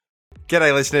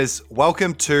G'day listeners,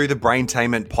 welcome to the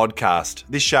Braintainment podcast.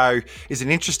 This show is an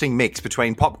interesting mix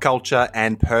between pop culture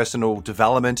and personal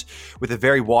development with a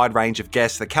very wide range of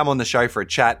guests that come on the show for a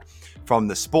chat from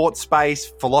the sports space,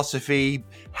 philosophy,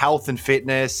 health and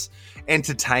fitness,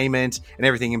 entertainment and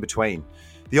everything in between.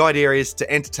 The idea is to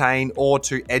entertain or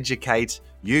to educate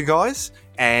you guys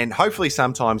and hopefully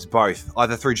sometimes both,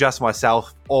 either through just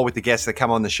myself or with the guests that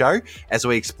come on the show as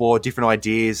we explore different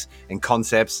ideas and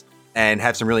concepts and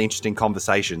have some really interesting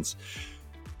conversations.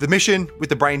 The mission with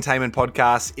the Braintainment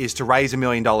podcast is to raise $1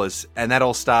 million, and that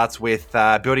all starts with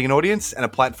building an audience and a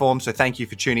platform. So thank you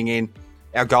for tuning in.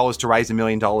 Our goal is to raise $1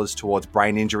 million towards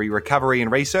brain injury recovery and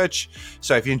research.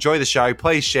 So if you enjoy the show,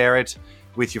 please share it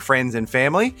with your friends and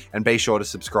family, and be sure to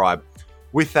subscribe.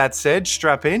 With that said,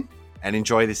 strap in and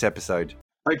enjoy this episode.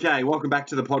 Okay, welcome back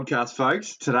to the podcast,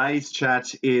 folks. Today's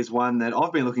chat is one that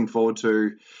I've been looking forward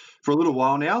to for a little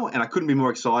while now, and I couldn't be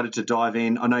more excited to dive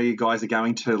in. I know you guys are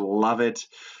going to love it.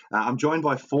 I'm joined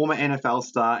by former NFL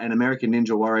star and American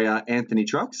Ninja Warrior, Anthony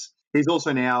Trucks. He's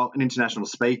also now an international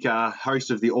speaker,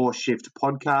 host of the Or Shift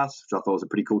podcast, which I thought was a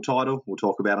pretty cool title. We'll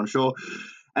talk about, I'm sure,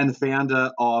 and the founder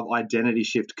of Identity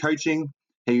Shift Coaching.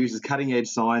 He uses cutting-edge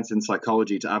science and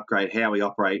psychology to upgrade how we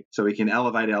operate so we can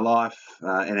elevate our life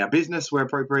and our business where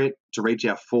appropriate to reach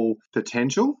our full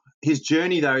potential. His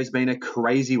journey, though, has been a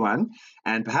crazy one,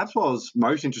 and perhaps what I was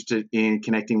most interested in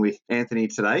connecting with Anthony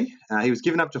today, he was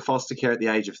given up to foster care at the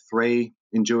age of 3,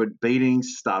 endured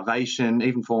beatings, starvation,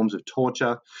 even forms of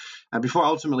torture, before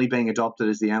ultimately being adopted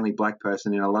as the only black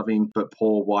person in a loving but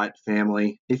poor white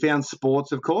family. He found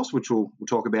sports, of course, which we'll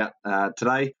talk about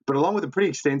today, but along with a pretty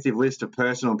extensive list of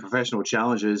personal and professional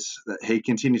challenges that he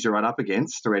continues to run up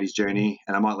against throughout his journey,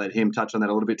 and I might let him touch on that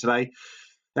a little bit today.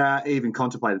 He even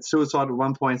contemplated suicide at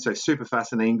one point, so super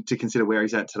fascinating to consider where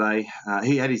he's at today.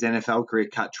 He had his NFL career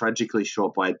cut tragically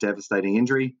short by a devastating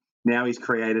injury. Now he's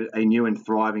created a new and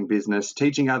thriving business,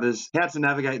 teaching others how to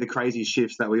navigate the crazy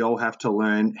shifts that we all have to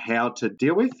learn how to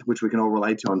deal with, which we can all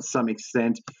relate to on some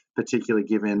extent, particularly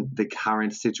given the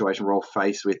current situation we're all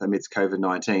faced with amidst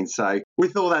COVID-19. So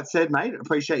with all that said, mate,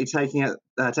 appreciate you taking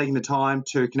the time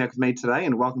to connect with me today,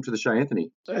 and welcome to the show, Anthony.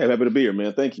 Hey, I'm happy to be here,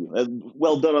 man. Thank you.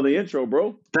 Well done on the intro,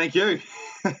 bro. Thank you.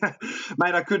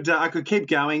 Mate, I could keep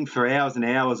going for hours and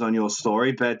hours on your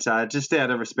story, but just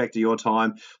out of respect to your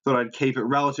time, thought I'd keep it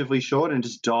relatively short and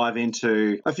just dive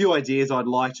into a few ideas I'd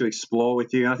like to explore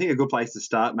with you. And I think a good place to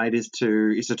start, mate, is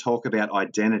to talk about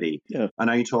identity. Yeah. I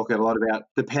know you talk a lot about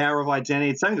the power of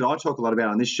identity. It's something that I talk a lot about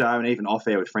on this show and even off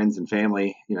air with friends and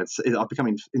family. You know, I've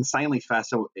become insanely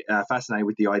fascinated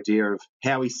with the idea of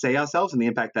how we see ourselves and the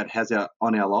impact that has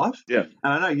on our life. Yeah.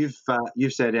 And I know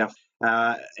you've said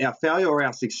our failure or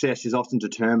our success is often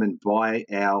determined by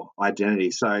our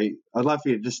identity. So I'd love for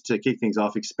you just to kick things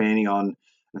off, expanding on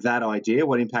that idea,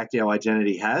 what impact our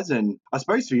identity has. And I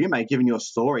suppose for you, mate, given your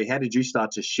story, how did you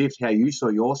start to shift how you saw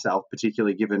yourself,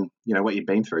 particularly given, what you've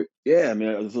been through? Yeah, I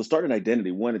mean, so starting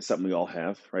identity, one, it's something we all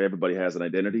have, right? Everybody has an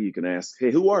identity. You can ask,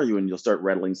 hey, who are you? And you'll start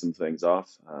rattling some things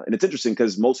off. And it's interesting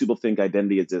because most people think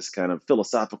identity is this kind of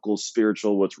philosophical,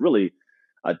 spiritual, what's really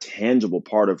a tangible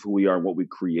part of who we are and what we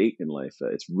create in life.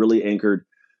 It's really anchored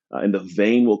in the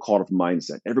vein, we'll call it, of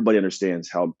mindset. Everybody understands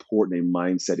how important a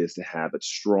mindset is to have. It's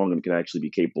strong and can actually be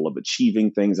capable of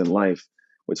achieving things in life.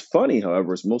 What's funny,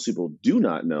 however, is most people do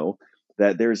not know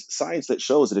that there's science that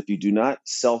shows that if you do not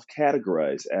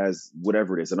self-categorize as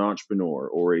whatever it is, an entrepreneur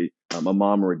or a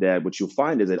mom or a dad, what you'll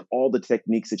find is that all the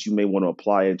techniques that you may want to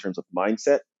apply in terms of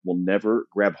mindset will never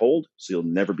grab hold. So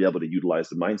you'll never be able to utilize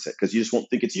the mindset because you just won't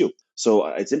think it's you. So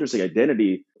it's interesting.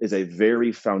 Identity is a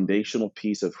very foundational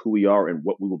piece of who we are and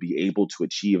what we will be able to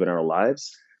achieve in our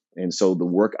lives. And so the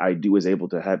work I do is able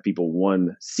to have people,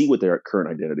 one, see what their current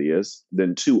identity is,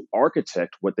 then two,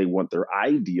 architect what they want their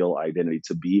ideal identity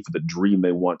to be for the dream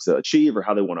they want to achieve or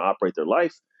how they want to operate their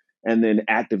life, and then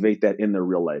activate that in their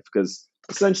real life. Because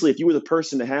essentially, if you were the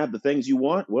person to have the things you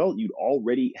want, well, you'd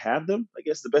already have them, I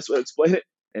guess the best way to explain it.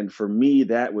 And for me,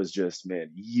 that was just,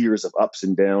 years of ups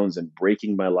and downs and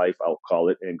breaking my life, I'll call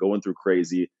it, and going through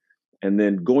crazy. And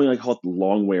then going, I call it, the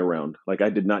long way around. Like,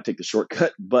 I did not take the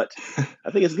shortcut, but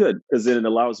I think it's good because then it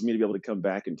allows me to be able to come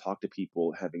back and talk to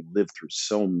people having lived through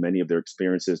so many of their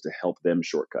experiences to help them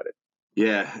shortcut it.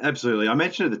 Yeah, absolutely. I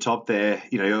mentioned at the top there,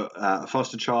 you're a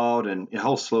foster child and a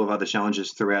whole slew of other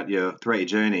challenges throughout your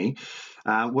journey.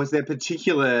 Was there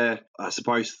particular, I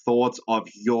suppose, thoughts of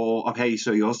how you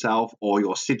saw yourself or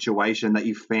your situation that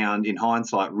you found in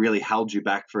hindsight really held you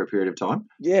back for a period of time?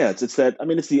 Yeah, it's that. I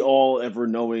mean, it's the all ever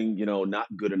knowing, not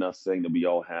good enough thing that we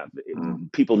all have.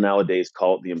 People nowadays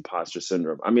call it the imposter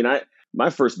syndrome. I mean, my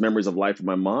first memories of life are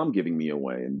my mom giving me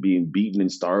away and being beaten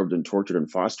and starved and tortured in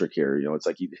foster care. It's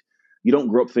like you don't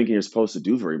grow up thinking you're supposed to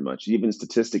do very much. Even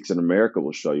statistics in America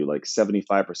will show you like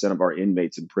 75% of our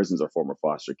inmates in prisons are former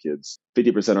foster kids.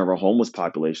 50% of our homeless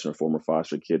population are former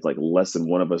foster kids. Like less than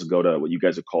one of us go to what you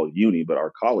guys would call uni, but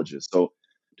our colleges. So,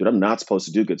 dude, I'm not supposed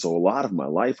to do good. So a lot of my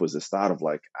life was this thought of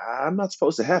like, I'm not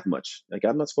supposed to have much. Like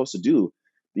I'm not supposed to do,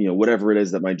 whatever it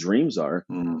is that my dreams are.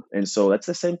 Mm. And so that's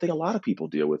the same thing a lot of people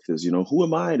deal with is, who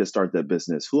am I to start that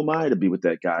business? Who am I to be with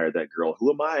that guy or that girl?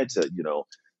 Who am I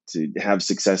to have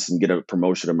success and get a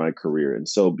promotion in my career? And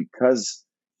so because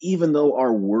even though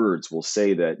our words will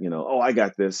say that, oh, I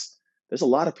got this, there's a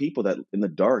lot of people that in the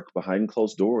dark behind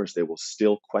closed doors, they will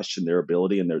still question their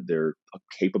ability and their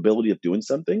capability of doing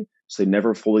something. So they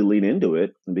never fully lean into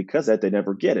it. And because of that, they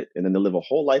never get it. And then they live a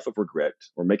whole life of regret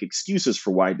or make excuses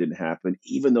for why it didn't happen,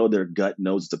 even though their gut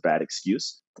knows it's a bad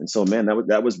excuse. And so, man,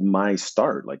 that was my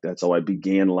start. Like that's how I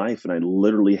began life. And I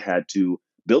literally had to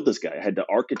build this guy. I had to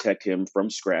architect him from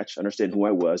scratch, understand who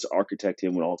I was, architect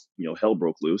him when all, hell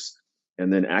broke loose,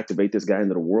 and then activate this guy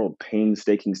into the world,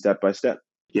 painstaking step by step.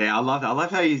 Yeah, I love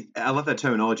that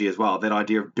terminology as well. That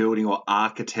idea of building or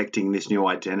architecting this new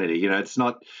identity. It's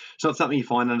not something you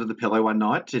find under the pillow one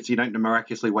night. You don't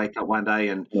miraculously wake up one day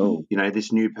and No.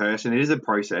 This new person. It is a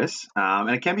process, and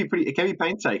it can be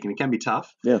painstaking. It can be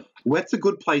tough. Yeah. What's a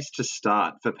good place to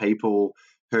start for people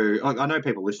who I know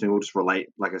people listening will just relate,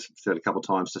 like I said a couple of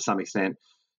times, to some extent.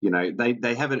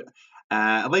 They have it.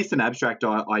 At least an abstract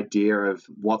idea of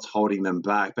what's holding them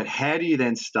back. But how do you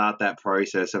then start that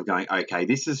process of going, okay,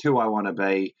 this is who I want to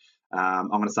be. I'm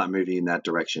going to start moving in that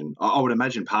direction. I would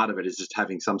imagine part of it is just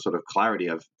having some sort of clarity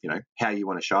of, how you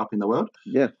want to show up in the world.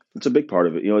 Yeah, it's a big part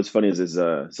of it. What's funny is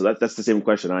so that's the same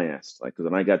question I asked. Like, because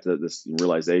when I got to this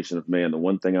realization of, man, the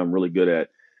one thing I'm really good at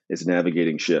is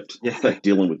navigating shift, like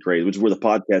dealing with crazy, which is where the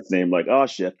podcast name, like, oh,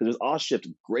 shift. There's all shift,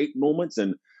 great moments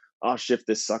and shift,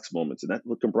 this sucks moments. And that's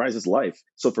what comprises life.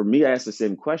 So for me, I asked the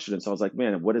same question. And so I was like,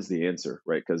 man, what is the answer?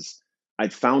 Right. Because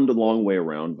I'd found a long way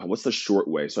around. What's the short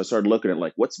way? So I started looking at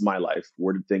like, what's my life?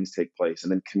 Where did things take place?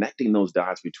 And then connecting those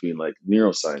dots between like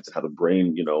neuroscience and how the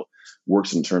brain,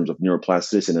 works in terms of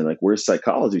neuroplasticity and like, where's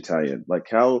psychology tie in? Like,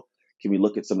 how can we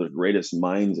look at some of the greatest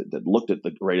minds that looked at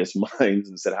the greatest minds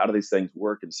and said, how do these things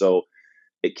work? And so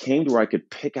it came to where I could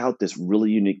pick out this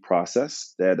really unique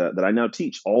process that I now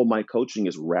teach. All my coaching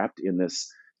is wrapped in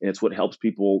this, and it's what helps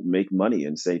people make money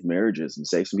and save marriages and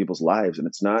save some people's lives. And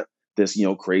it's not this,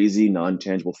 crazy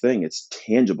non-tangible thing. It's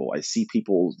tangible. I see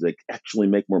people that actually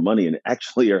make more money and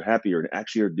actually are happier and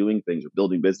actually are doing things or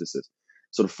building businesses.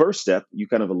 So the first step, you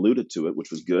kind of alluded to it, which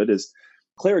was good, is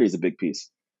clarity is a big piece.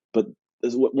 But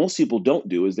what most people don't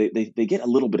do is they get a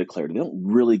little bit of clarity. They don't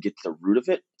really get to the root of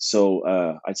it. So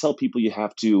I tell people you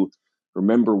have to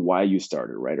remember why you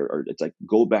started, right? Or it's like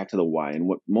go back to the why. And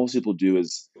what most people do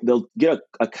is they'll get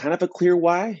a kind of a clear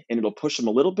why and it'll push them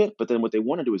a little bit. But then what they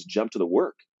want to do is jump to the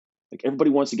work. Like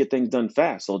everybody wants to get things done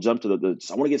fast. So they'll jump to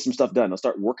I want to get some stuff done. They'll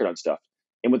start working on stuff.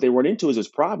 And what they run into is this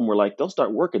problem where like they'll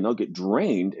start working, they'll get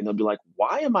drained and they'll be like,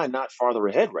 why am I not farther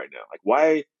ahead right now? Like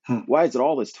why is it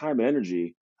all this time and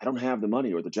energy? I don't have the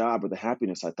money or the job or the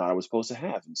happiness I thought I was supposed to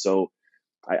have. And so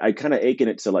I kind of ache in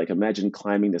it to like imagine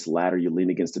climbing this ladder, you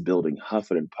lean against a building,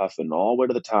 huffing and puffing all the way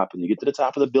to the top. And you get to the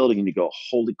top of the building and you go,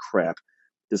 holy crap,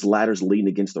 this ladder's leaning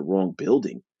against the wrong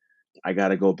building. I got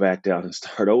to go back down and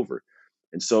start over.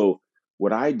 And so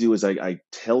what I do is I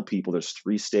tell people there's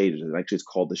 3 stages. And actually it's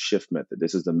called the shift method.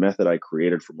 This is the method I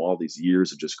created from all these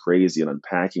years of just crazy and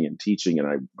unpacking and teaching.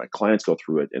 And my clients go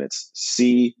through it and it's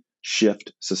see,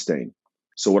 shift, sustain.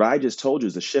 So what I just told you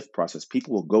is the shift process.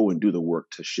 People will go and do the work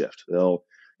to shift. They'll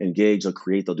engage, they'll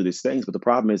create, they'll do these things. But the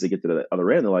problem is they get to the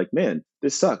other end, they're like, man,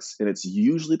 this sucks. And it's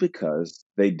usually because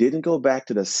they didn't go back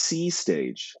to the C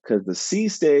stage. Because the C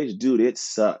stage, dude, it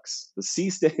sucks. The C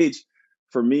stage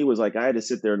for me was like I had to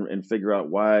sit there and figure out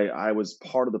why I was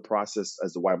part of the process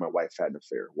as to why my wife had an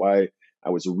affair, why I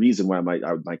was a reason why my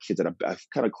kids had a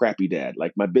kind of crappy dad.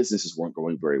 Like my businesses weren't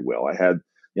going very well.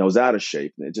 I was out of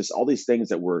shape. And it just all these things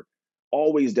that were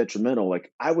always detrimental.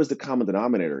 Like I was the common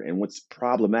denominator. And what's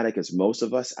problematic is most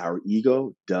of us, our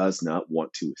ego does not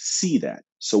want to see that.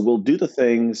 So we'll do the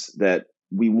things that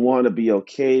we want to be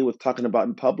okay with talking about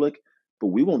in public, but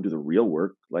we won't do the real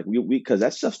work. Like because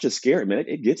that stuff's just scary, man.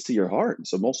 It gets to your heart. And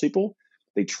so most people,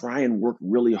 they try and work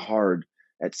really hard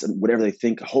at whatever they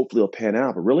think hopefully will pan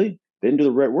out, but really they didn't do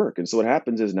the right work. And so what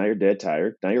happens is now you're dead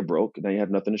tired, now you're broke, now you have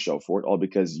nothing to show for it, all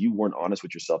because you weren't honest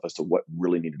with yourself as to what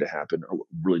really needed to happen or what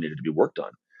really needed to be worked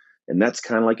on. And that's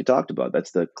kind of like you talked about.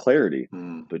 That's the clarity.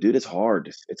 But dude, it's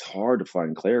hard. It's hard to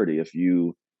find clarity if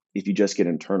you if you just get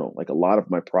internal. Like a lot of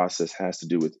my process has to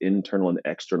do with internal and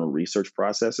external research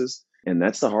processes. And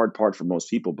that's the hard part for most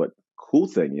people. But cool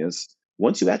thing is,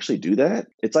 once you actually do that,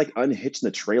 it's like unhitching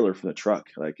the trailer from the truck.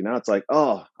 Like now it's like,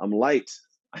 oh, I'm light.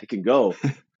 I can go.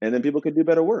 And then people can do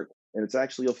better work. And it's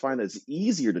actually, you'll find that it's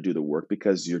easier to do the work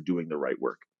because you're doing the right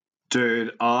work.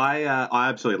 Dude, I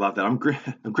absolutely love that. I'm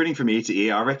grinning from ear to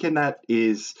ear. I reckon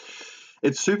it's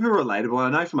super relatable. I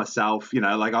know for myself,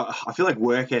 like I feel like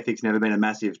work ethic's never been a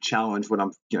massive challenge when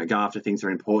I'm, going after things that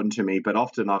are important to me. But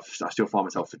often I still find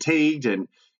myself fatigued, and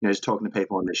just talking to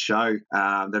people on this show,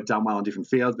 they've done well in different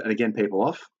fields. And again,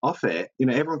 people off air,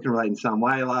 everyone can relate in some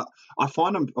way. Like I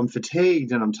find I'm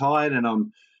fatigued and I'm tired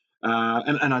and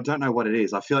and I don't know what it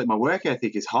is. I feel like my work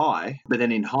ethic is high, but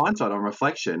then in hindsight, on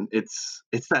reflection, it's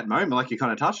that moment, like you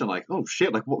kind of touched on, like, oh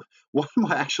shit, like what am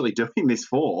I actually doing this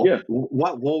for? Yeah.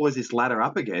 What wall was this ladder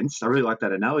up against? I really like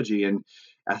that analogy, and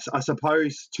I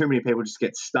suppose too many people just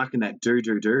get stuck in that do,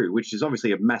 which is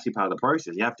obviously a massive part of the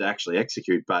process. You have to actually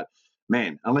execute, but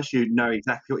man, unless you know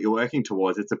exactly what you're working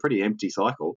towards, it's a pretty empty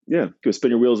cycle. Yeah, go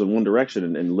spin your wheels in one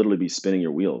direction and literally be spinning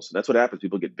your wheels. That's what happens.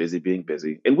 People get busy being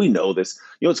busy. And we know this.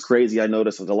 It's crazy. I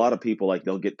notice with a lot of people, like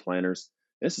they'll get planners.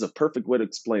 This is a perfect way to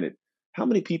explain it. How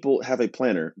many people have a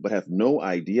planner but have no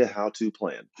idea how to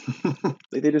plan?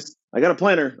 They just, I got a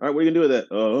planner. All right, what are you gonna do with that?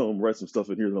 Oh, I'm gonna write some stuff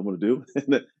in here that I'm gonna do,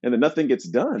 and then nothing gets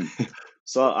done.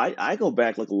 So I go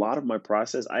back, like a lot of my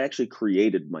process. I actually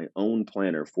created my own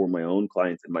planner for my own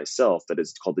clients and myself that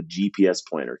is called the GPS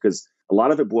planner, because a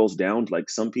lot of it boils down to, like,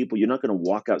 some people, you're not going to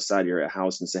walk outside your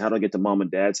house and say, how do I get to mom and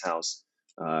dad's house?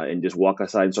 And just walk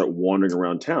outside and start wandering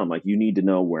around town. Like, you need to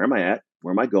know, where am I at?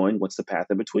 Where am I going? What's the path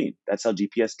in between? That's how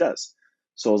GPS does.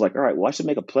 So I was like, all right, well, I should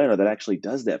make a planner that actually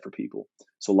does that for people.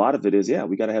 So a lot of it is, yeah,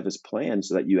 we got to have this plan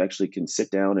so that you actually can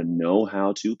sit down and know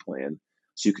how to plan,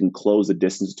 so you can close the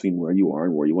distance between where you are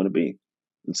and where you want to be.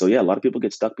 And so, yeah, a lot of people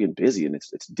get stuck being busy, and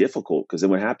it's difficult, because then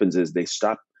what happens is they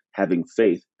stop having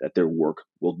faith that their work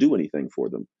will do anything for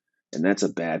them, and that's a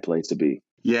bad place to be.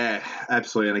 Yeah,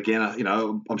 absolutely. And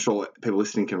again, I'm sure people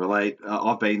listening can relate.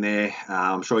 I've been there.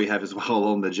 I'm sure you have as well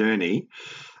along the journey.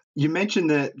 You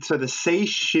mentioned that, so the C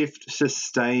shift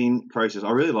sustain process,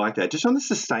 I really like that. Just on the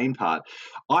sustain part,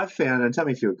 I've found, and tell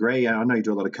me if you agree, I know you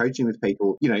do a lot of coaching with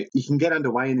people, you can get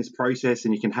underway in this process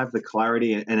and you can have the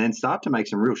clarity and then start to make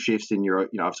some real shifts in your,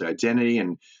 obviously identity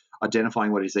and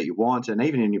identifying what it is that you want, and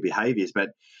even in your behaviors. But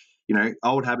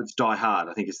old habits die hard,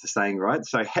 I think is the saying, right?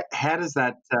 So how does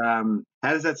that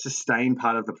sustain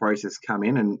part of the process come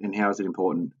in, and how is it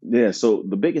important? Yeah. So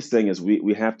the biggest thing is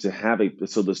we have to have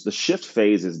the shift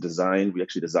phase is designed. We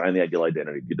actually design the ideal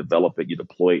identity. You develop it, you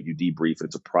deploy it, you debrief it.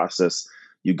 It's a process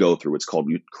you go through. It's called,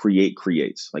 you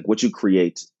creates. Like, what you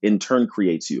create in turn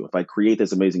creates you. If I create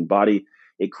this amazing body,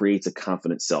 it creates a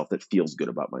confident self that feels good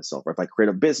about myself. Or if I create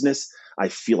a business, I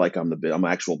feel like I'm an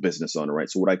actual business owner, right?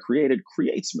 So what I created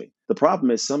creates me. The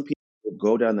problem is, some people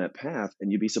go down that path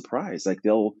and you'd be surprised. Like,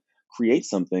 they'll create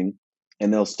something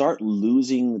and they'll start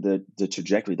losing the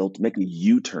trajectory. They'll make a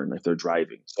U-turn if they're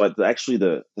driving. So actually,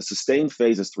 the sustained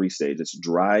phase is 3 stages: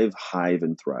 drive, hive,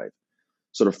 and thrive.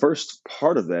 So the first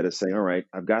part of that is saying, all right,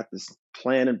 I've got this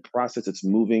plan and process that's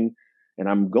moving and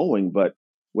I'm going. But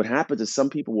what happens is, some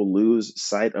people will lose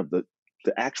sight of the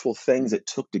actual things it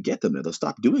took to get them there. They'll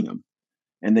stop doing them.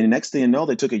 And then the next thing you know,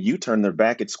 they took a U-turn, they're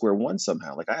back at square one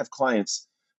somehow. Like, I have clients,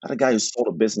 I had a guy who sold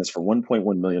a business for $1.1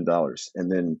 million.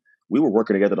 And then we were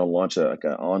working together to launch like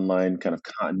an online kind of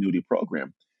continuity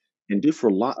program. And dude, for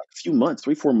a few months,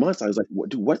 3, 4 months, I was like,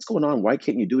 dude, what's going on? Why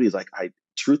can't you do it? He's like,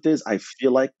 truth is, I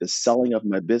feel like the selling of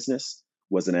my business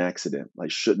was an accident. I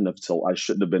shouldn't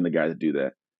have been the guy to do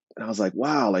that. And I was like,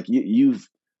 wow, like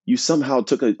you somehow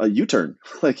took a U-turn.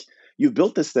 Like, you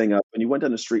built this thing up and you went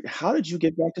down the street. How did you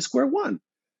get back to square one?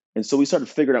 And so we started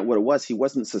figuring out what it was. He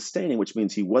wasn't sustaining, which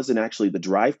means he wasn't actually, the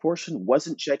drive portion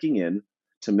wasn't checking in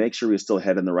to make sure he was still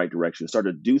headed in the right direction. He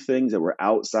started to do things that were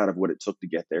outside of what it took to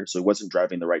get there. So he wasn't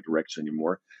driving the right direction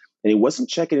anymore. And he wasn't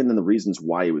checking in on the reasons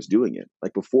why he was doing it.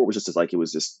 Like, before, it was just like, it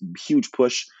was this huge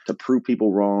push to prove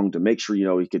people wrong, to make sure,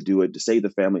 he could do it, to save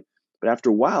the family. But after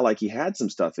a while, like, he had some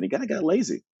stuff and he kind of got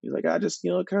lazy. He's like, I just,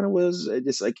 it kind of was, it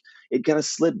just like, it kind of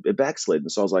it backslid.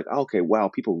 And so I was like, okay, wow,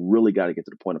 people really got to get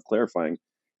to the point of clarifying,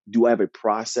 do I have a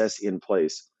process in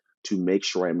place to make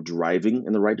sure I'm driving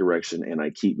in the right direction and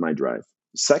I keep my drive?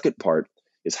 The second part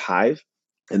is hive.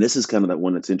 And this is kind of that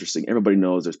one that's interesting. Everybody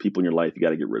knows there's people in your life you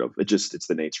got to get rid of. It's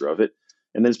the nature of it.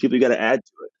 And there's people you got to add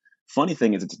to it. Funny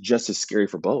thing is, it's just as scary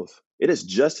for both. It is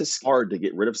just as hard to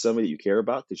get rid of somebody that you care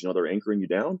about, because they're anchoring you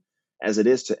down, as it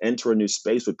is to enter a new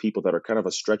space with people that are kind of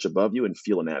a stretch above you and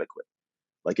feel inadequate.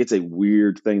 Like it's a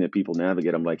weird thing that people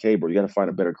navigate. I'm like, hey, bro, you got to find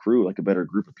a better crew, like a better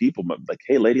group of people. Like,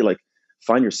 hey, lady, like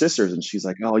find your sisters. And she's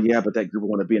like, oh yeah, but that group I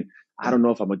want to be in, I don't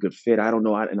know if I'm a good fit. I don't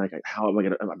know. And like, how am I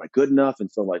gonna? Am I good enough?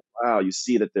 And so like, wow, you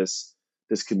see that this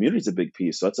community is a big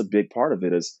piece. So that's a big part of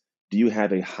it. Is do you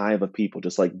have a hive of people,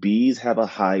 just like bees have a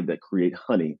hive that create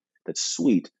honey that's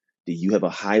sweet? Do you have a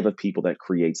hive of people that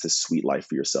creates this sweet life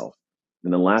for yourself?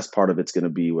 And the last part of it's going to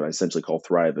be what I essentially call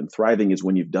thrive. And thriving is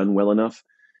when you've done well enough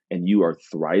and you are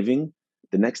thriving.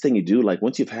 The next thing you do, like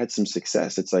once you've had some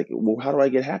success, it's like, well, how do I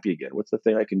get happy again? What's the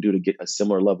thing I can do to get a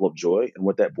similar level of joy? And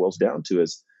what that boils down to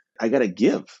is I got to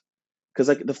give. Because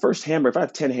like the first hamburger, if I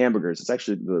have 10 hamburgers, it's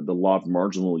actually the law of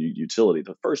marginal utility.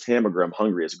 The first hamburger, I'm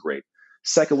hungry, is great.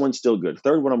 Second one, still good.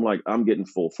 Third one, I'm like, I'm getting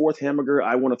full. Fourth hamburger,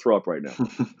 I want to throw up right now.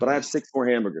 But I have six more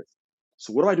hamburgers.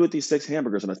 So what do I do with these six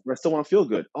hamburgers? And I still want to feel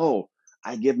good. Oh,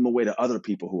 I give them away to other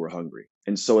people who are hungry.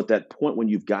 And so at that point, when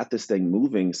you've got this thing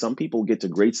moving, some people get to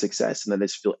great success and then they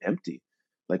just feel empty.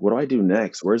 Like, what do I do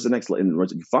next? Where's the next? And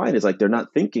what you find is like they're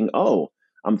not thinking, oh,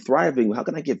 I'm thriving. How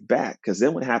can I give back? Because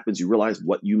then what happens, you realize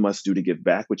what you must do to give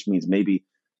back, which means maybe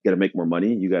you got to make more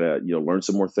money. You got to, learn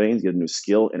some more things, get a new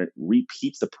skill. And it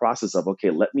repeats the process of,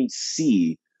 okay, let me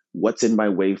see what's in my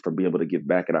way from being able to give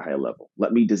back at a high level.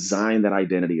 Let me design that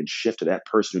identity and shift to that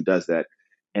person who does that.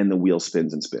 And the wheel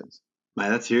spins and spins. Man,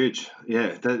 that's huge.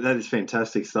 Yeah, that is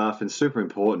fantastic stuff and super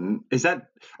important. Is that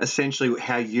essentially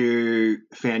how you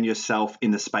found yourself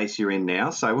in the space you're in now?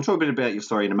 So we'll talk a bit about your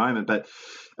story in a moment, but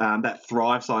that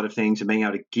Thrive side of things and being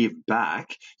able to give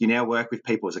back, you now work with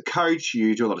people as a coach,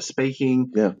 you do a lot of speaking.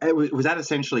 Yeah. Was that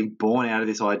essentially born out of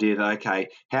this idea that, okay,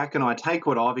 how can I take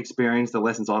what I've experienced, the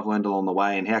lessons I've learned along the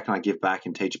way, and how can I give back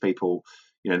and teach people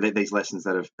these lessons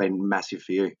that have been massive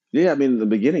for you? Yeah, I mean, in the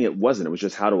beginning, it wasn't. It was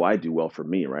just, how do I do well for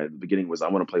me, right? The beginning was, I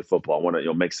want to play football. I want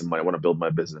to, make some money. I want to build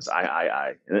my business.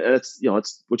 And it's,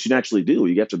 it's what you naturally do.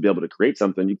 You have to be able to create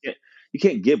something. You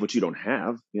can't give what you don't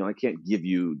have. I can't give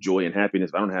you joy and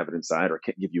happiness if I don't have it inside, or I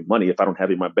can't give you money if I don't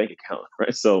have it in my bank account,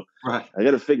 right? So Right. I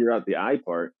got to figure out the I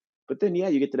part. But then, yeah,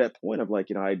 you get to that point of like,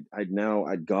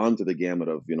 I'd gone through the gamut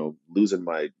of, losing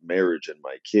my marriage and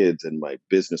my kids, and my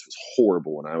business was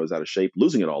horrible and I was out of shape,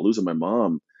 losing it all, losing my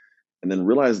mom, and then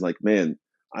realizing like, man,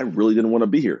 I really didn't want to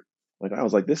be here. Like I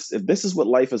was like, if this is what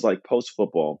life is like post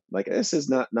football, like this is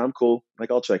not, no, I'm cool. Like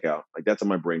I'll check out. Like that's how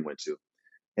my brain went to.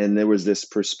 And there was this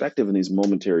perspective and these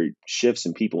momentary shifts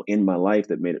in people in my life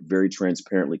that made it very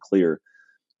transparently clear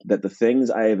that the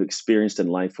things I have experienced in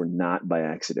life were not by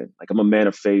accident. Like I'm a man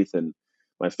of faith, and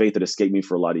my faith had escaped me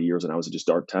for a lot of years, and I was in just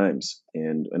dark times.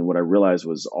 And what I realized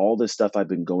was all this stuff I've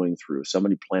been going through,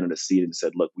 somebody planted a seed and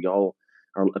said, look, we all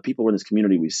are people in this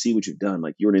community. We see what you've done.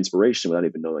 Like you're an inspiration without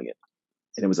even knowing it.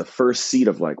 And it was a first seed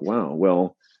of like, wow,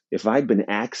 well, if I'd been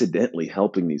accidentally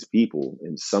helping these people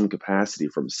in some capacity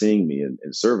from seeing me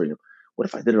and serving them, what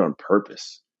if I did it on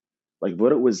purpose? Like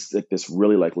what it was like this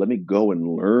really like, let me go and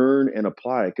learn and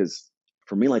apply. Because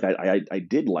for me, like I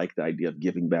did like the idea of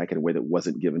giving back in a way that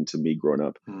wasn't given to me growing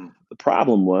up. The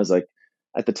problem was like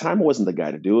at the time I wasn't the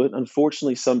guy to do it.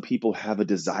 Unfortunately, some people have a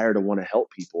desire to want to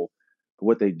help people. But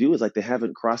what they do is like they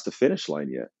haven't crossed the finish line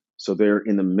yet. So they're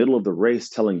in the middle of the race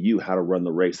telling you how to run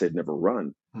the race they've never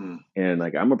run. And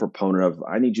like I'm a proponent of,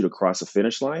 I need you to cross a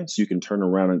finish line so you can turn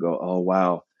around and go, oh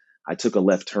wow, I took a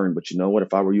left turn, but you know what?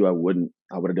 If I were you, I would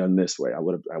have done this way. I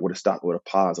would have stopped, I would have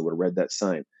paused, I would have read that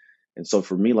sign. And so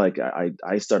for me, like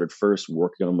I started first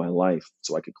working on my life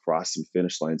so I could cross some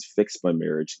finish lines, fix my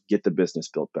marriage, get the business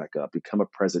built back up, become a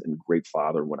present and great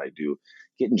father when I do,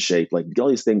 get in shape, like get all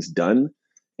these things done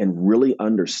and really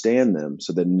understand them.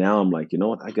 So that now I'm like, you know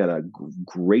what? I got a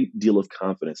great deal of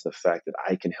confidence in the fact that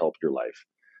I can help your life.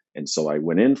 And so I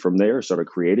went in from there, started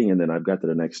creating, and then I've got to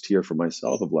the next tier for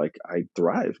myself of like, I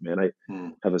thrive, man. I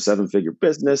have a 7-figure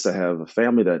business. I have a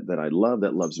family that I love,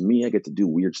 that loves me. I get to do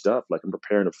weird stuff. Like I'm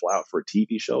preparing to fly out for a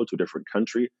TV show to a different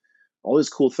country, all these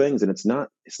cool things. And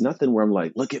it's nothing where I'm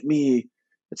like, look at me.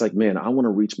 It's like, man, I want to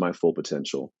reach my full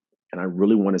potential. And I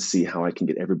really want to see how I can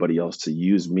get everybody else to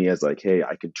use me as like, hey,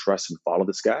 I can trust and follow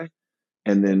this guy,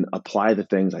 and then apply the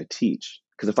things I teach.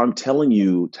 Because if I'm telling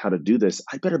you how to do this,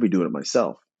 I better be doing it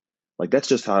myself. Like that's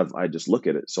just how I just look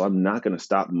at it. So I'm not going to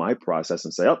stop my process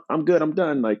and say, oh, I'm good, I'm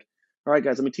done. Like, all right,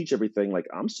 guys, let me teach everything. Like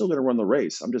I'm still going to run the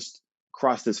race. I'm just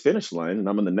cross this finish line and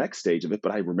I'm in the next stage of it.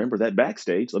 But I remember that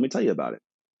backstage. Let me tell you about it.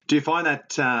 Do you find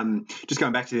that, just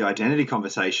going back to the identity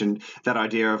conversation, that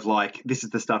idea of like, this is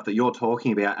the stuff that you're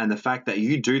talking about, and the fact that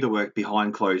you do the work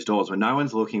behind closed doors when no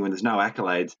one's looking, when there's no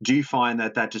accolades, do you find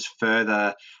that that just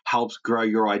further helps grow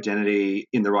your identity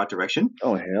in the right direction?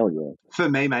 Oh, hell yeah. For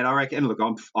me, mate, I reckon, look,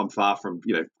 I'm far from,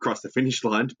 across the finish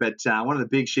line, but one of the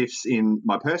big shifts in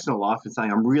my personal life and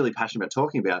something I'm really passionate about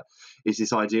talking about is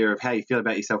this idea of how you feel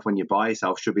about yourself when you're by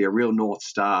yourself should be a real North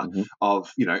Star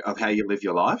of how you live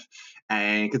your life.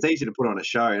 And it's easy to put on a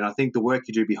show. And I think the work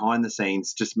you do behind the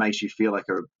scenes just makes you feel like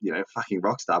a fucking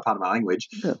rock star, part of my language.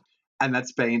 Yeah. And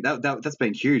that's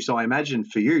been huge. So I imagine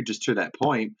for you, just to that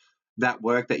point, that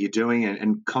work that you're doing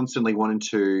and constantly wanting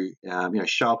to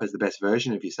show up as the best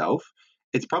version of yourself,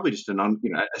 it's probably just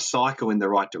a cycle in the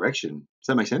right direction. Does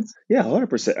that make sense? Yeah,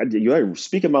 100%. You are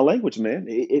speaking my language, man.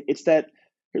 It's that.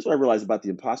 Here's what I realized about the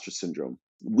imposter syndrome.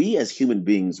 We as human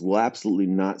beings will absolutely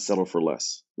not settle for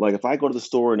less. Like if I go to the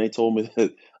store and they told me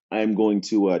that I am going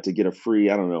to get a free,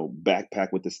 I don't know,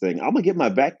 backpack with this thing, I'm gonna get my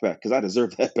backpack because I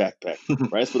deserve that backpack.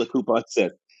 Right? That's what the coupon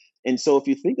said. And so if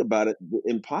you think about it, the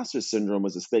imposter syndrome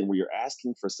is this thing where you're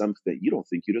asking for something that you don't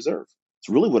think you deserve. It's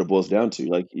really what it boils down to.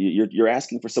 Like you're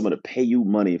asking for someone to pay you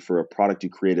money for a product you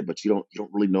created, but you don't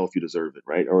really know if you deserve it,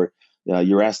 right? Or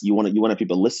you want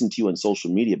people to listen to you on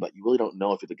social media, but you really don't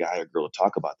know if you're the guy or girl to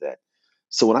talk about that.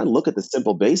 So when I look at the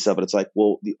simple base of it, it's like,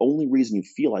 well, the only reason you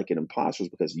feel like an imposter is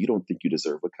because you don't think you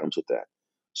deserve what comes with that.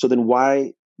 So then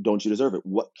why don't you deserve it?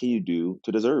 What can you do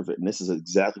to deserve it? And this is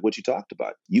exactly what you talked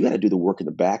about. You got to do the work in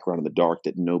the background in the dark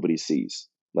that nobody sees.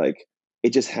 Like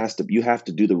it just has to, you have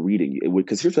to do the reading.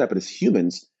 Because here's what happens: as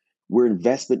humans, we're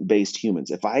investment based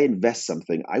humans. If I invest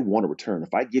something, I want a return.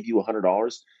 If I give you $100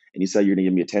 and you say you're going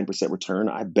to give me a 10% return,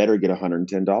 I better get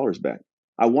 $110 back.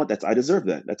 I want that. I deserve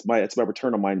that. That's my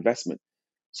return on my investment.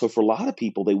 So for a lot of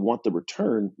people, they want the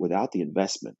return without the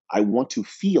investment. I want to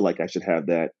feel like I should have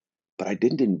that, but I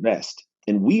didn't invest.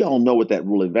 And we all know what that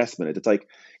rule of investment is. It's like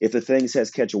if the thing says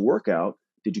catch a workout,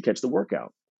 did you catch the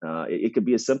workout? It could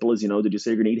be as simple as, did you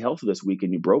say you're going to eat healthy this week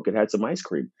and you broke it, had some ice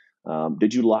cream?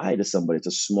 Did you lie to somebody? It's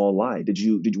a small lie.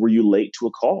 Were you late to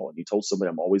a call and you told somebody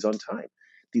I'm always on time?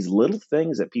 These little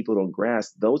things that people don't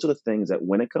grasp, those are the things that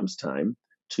when it comes time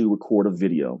to record a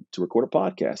video, to record a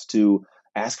podcast, to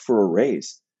ask for a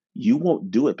raise, you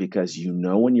won't do it because you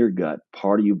know in your gut,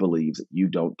 part of you believes that you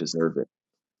don't deserve it.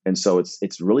 And so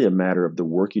it's really a matter of the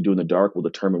work you do in the dark will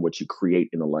determine what you create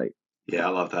in the light. Yeah,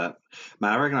 I love that.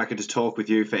 Man, I reckon I could just talk with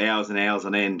you for hours and hours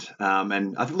on end.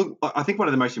 And I think one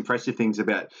of the most impressive things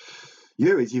about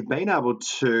you is you've been able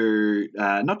to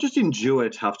not just endure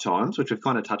tough times, which we've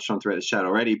kind of touched on throughout the chat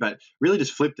already, but really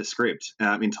just flip the script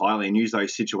entirely and use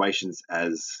those situations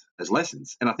as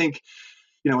lessons. And I think,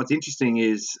 what's interesting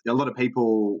is a lot of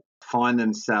people find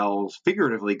themselves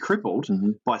figuratively crippled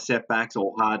by setbacks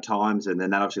or hard times, and then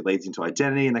that obviously leads into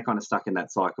identity, and they're kind of stuck in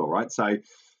that cycle, right? So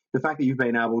the fact that you've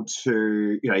been able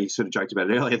to, you sort of joked about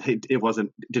it earlier, it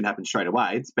didn't happen straight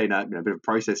away. It's been a bit of a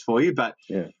process for you, but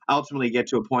ultimately get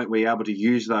to a point where you're able to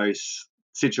use those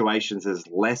situations as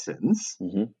lessons.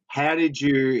 How did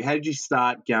you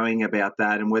start going about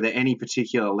that, and were there any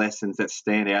particular lessons that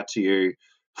stand out to you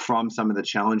from some of the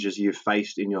challenges you've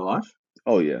faced in your life?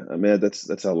 Oh yeah, I mean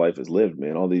that's how life is lived,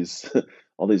 man. All these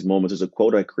all these moments. There's a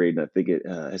quote I created, and I think it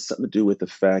has something to do with the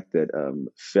fact that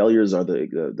failures are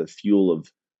the fuel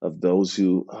of those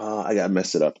who. I gotta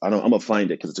mess it up. I'm gonna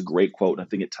find it because it's a great quote, and I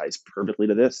think it ties perfectly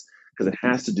to this because it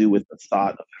has to do with the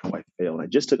thought of how I fail. And I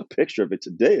just took a picture of it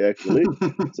today, actually.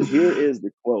 So here is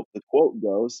the quote. The quote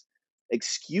goes: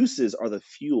 "Excuses are the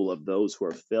fuel of those who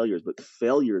are failures, but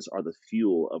failures are the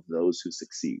fuel of those who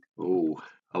succeed." Ooh,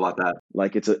 I like that.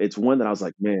 Like it's one that I was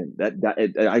like, man,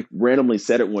 I randomly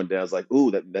said it one day. I was like,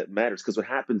 ooh, that matters because what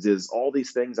happens is all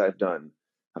these things I've done,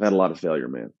 I've had a lot of failure,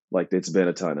 man. Like it's been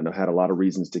a ton, and I've had a lot of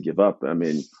reasons to give up. I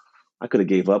mean, I could have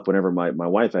gave up whenever my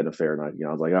wife had an affair, and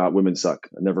I was like, women suck.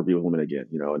 I'd never be with women again,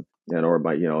 and or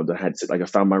I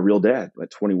found my real dad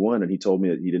at 21, and he told me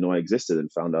that he didn't know I existed, and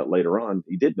found out later on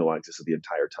he did know I existed the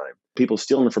entire time. People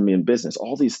stealing from me in business,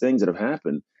 all these things that have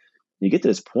happened. You get to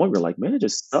this point where you're like, man, it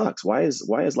just sucks. Why is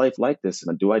life like this?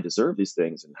 And do I deserve these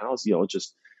things? And how's,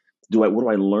 just what do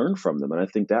I learn from them? And I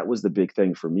think that was the big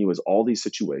thing for me was all these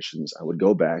situations. I would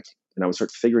go back and I would start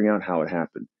figuring out how it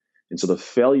happened. And so the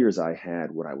failures I had,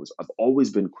 I've always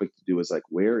been quick to do is like,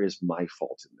 where is my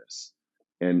fault in this?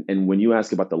 And when you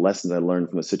ask about the lessons I learned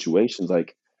from the situations,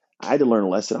 like I had to learn a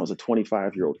lesson. I was a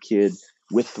 25-year-old kid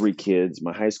with 3 kids,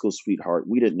 my high school sweetheart.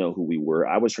 We didn't know who we were.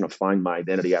 I was trying to find my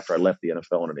identity after I left the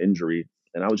NFL on an injury,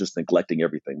 and I was just neglecting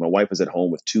everything. My wife was at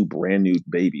home with 2 brand new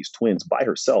babies, twins, by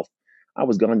herself. I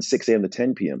was gone 6 a.m. to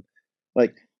 10 p.m.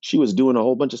 Like she was doing a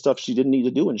whole bunch of stuff she didn't need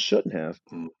to do and shouldn't have.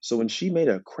 Mm. So when she made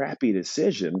a crappy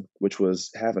decision, which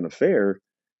was have an affair,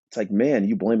 it's like, man,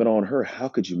 you blame it on her. How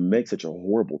could you make such a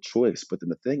horrible choice? But then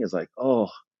the thing is like, oh,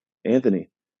 Anthony,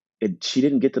 she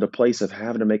didn't get to the place of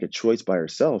having to make a choice by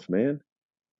herself, man.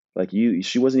 Like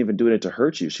she wasn't even doing it to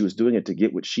hurt you. She was doing it to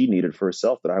get what she needed for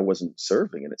herself that I wasn't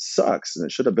serving. And it sucks. And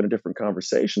it should have been a different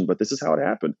conversation, but this is how it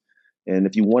happened. And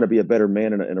if you want to be a better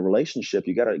man in a relationship,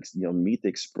 you got to, meet the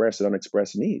expressed and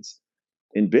unexpressed needs.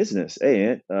 In business, hey,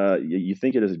 Ant, you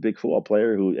think it is a big football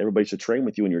player who everybody should train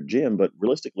with you in your gym, but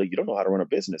realistically, you don't know how to run a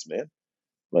business, man.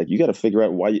 Like you got to figure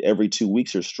out why every 2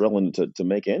 weeks you're struggling to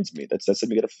make ends meet. That's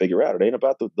something you got to figure out. It ain't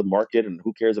about the market and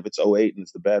who cares if it's '08 and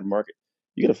it's the bad market.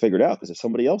 You got to figure it out because if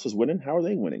somebody else is winning, how are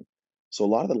they winning? So a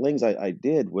lot of the things I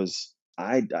did was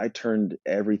I turned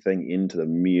everything into the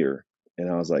mirror and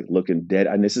I was like looking dead.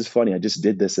 And this is funny. I just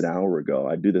did this an hour ago.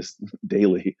 I do this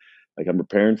daily. Like I'm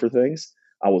preparing for things.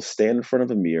 I will stand in front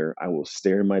of a mirror. I will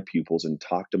stare in my pupils and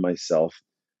talk to myself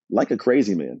like a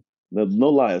crazy man. No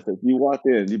lie. If you walked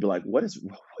in, you'd be like, "What is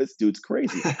this dude's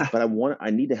crazy?" But I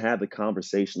need to have the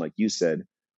conversation, like you said,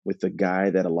 with the guy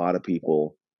that a lot of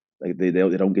people like they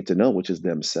don't get to know, which is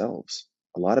themselves.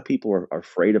 A lot of people are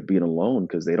afraid of being alone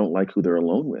because they don't like who they're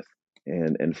alone with,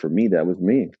 and for me, that was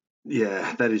me.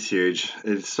 Yeah, that is huge.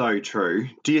 It's so true.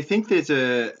 Do you think there's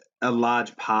a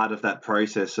large part of that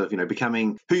process of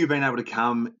becoming who you've been able to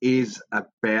become is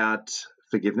about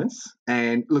forgiveness?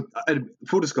 And look,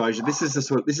 full disclosure, this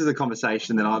is a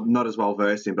conversation that I'm not as well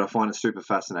versed in, but I find it super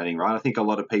fascinating. Right? I think a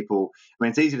lot of people. I mean,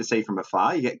 it's easy to see from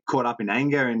afar. You get caught up in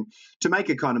anger, and to make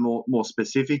it kind of more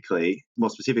specific,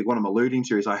 what I'm alluding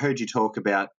to is I heard you talk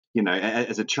about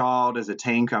as a child, as a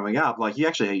teen growing up, like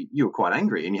you were quite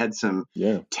angry and you had some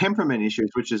Yeah, temperament issues,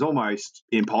 which is almost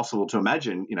impossible to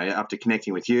imagine, after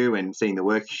connecting with you and seeing the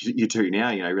work you do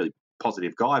now, really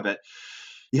positive guy, but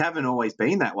you haven't always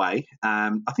been that way.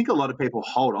 I think a lot of people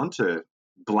hold on to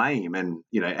blame and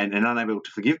unable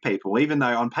to forgive people, even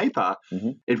though on paper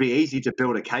hmm it'd be easy to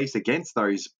build a case against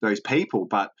those people.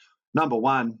 But number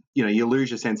one, you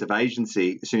lose your sense of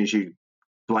agency as soon as you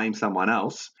blame someone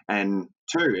else. And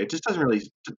two, it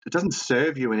doesn't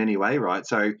serve you in any way, right?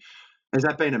 So has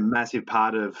that been a massive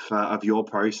part of your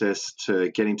process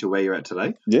to getting to where you're at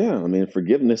today? yeah. I mean,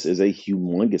 forgiveness is a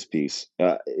humongous piece.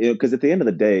 Because at the end of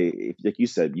the day, like you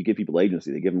said, you give people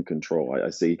agency, they give them control. I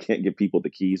say you can't give people the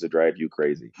keys to drive you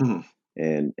crazy. Hmm.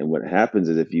 And what happens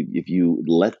is if you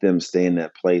let them stay in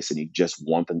that place and you just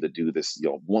want them to do this,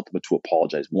 want them to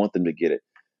apologize, want them to get it,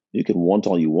 you can want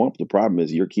all you want. But the problem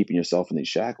is you're keeping yourself in these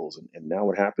shackles. And now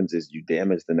what happens is you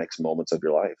damage the next moments of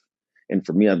your life. And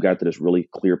for me, I've got to this really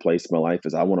clear place in my life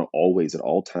is I want to always at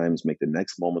all times make the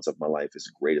next moments of my life as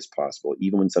great as possible,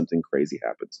 even when something crazy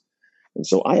happens. And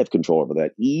so I have control over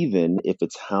that, even if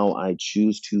it's how I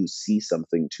choose to see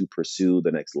something to pursue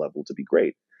the next level to be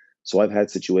great. So I've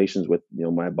had situations with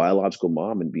my biological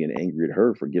mom and being angry at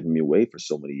her for giving me away for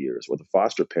so many years, or the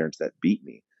foster parents that beat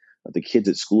me, the kids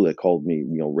at school that called me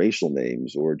racial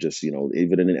names, or just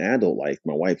even in an adult life,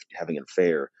 my wife having an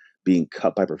affair, being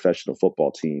cut by professional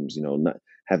football teams, not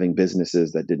having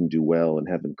businesses that didn't do well, and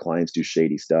having clients do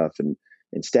shady stuff, and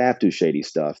staff do shady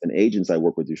stuff, and agents I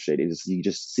work with do shady. You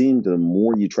just seem to, the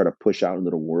more you try to push out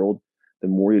into the world, the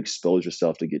more you expose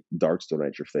yourself to get darts thrown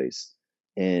at your face.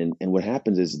 And what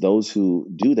happens is those who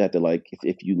do that, they're like,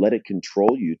 if you let it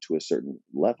control you to a certain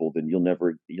level, then you'll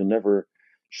never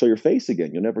show your face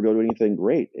again. You'll never go to anything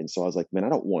great. And so I was like, man, I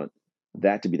don't want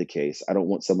that to be the case. I don't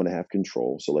want someone to have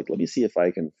control. So like, let me see if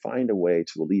I can find a way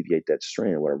to alleviate that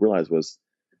strain. And what I realized was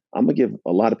I'm gonna give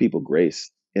a lot of people grace.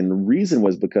 And the reason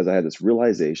was because I had this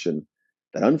realization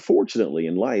that unfortunately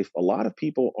in life, a lot of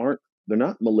people they're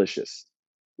not malicious.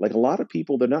 Like a lot of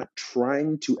people, they're not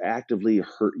trying to actively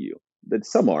hurt you. That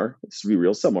some are, let's be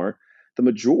real, some are. The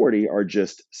majority are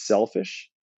just selfish.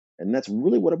 And that's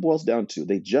really what it boils down to.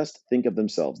 They just think of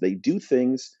themselves. They do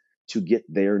things to get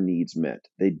their needs met.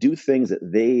 They do things that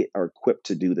they are equipped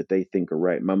to do that they think are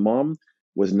right. My mom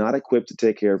was not equipped to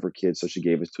take care of her kids, so she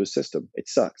gave us to a system. It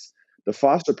sucks. The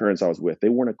foster parents I was with, they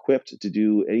weren't equipped to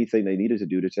do anything they needed to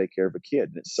do to take care of a kid,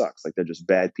 and it sucks. Like they're just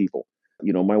bad people.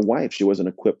 My wife, she wasn't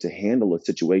equipped to handle a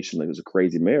situation like it was a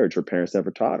crazy marriage. Her parents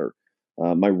never taught her.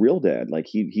 My real dad, like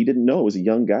he didn't know. It was a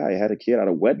young guy. I had a kid out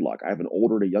of wedlock. I have an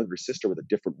older and a younger sister with a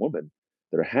different woman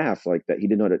that are half like that. He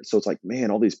didn't know that. So it's like, man,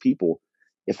 all these people,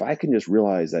 if I can just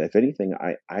realize that if anything,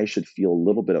 I should feel a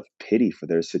little bit of pity for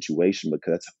their situation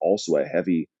because that's also a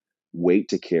heavy weight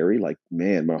to carry. Like,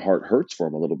 man, my heart hurts for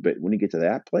them a little bit. When you get to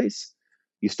that place,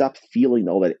 you stop feeling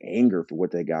all that anger for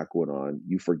what they got going on.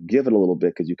 You forgive it a little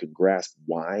bit because you can grasp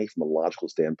why from a logical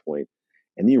standpoint.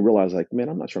 And then you realize, like, man,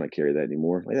 I'm not trying to carry that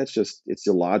anymore. Like, it's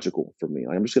illogical for me.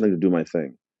 Like, I'm just going to do my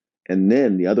thing. And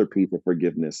then the other piece of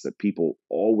forgiveness that people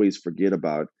always forget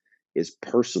about is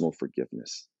personal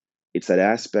forgiveness. It's that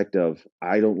aspect of,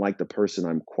 I don't like the person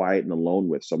I'm quiet and alone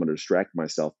with. So I'm going to distract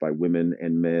myself by women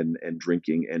and men and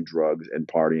drinking and drugs and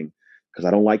partying because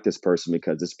I don't like this person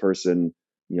because this person,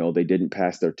 they didn't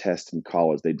pass their test in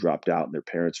college. They dropped out and their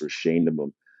parents are ashamed of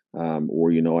them.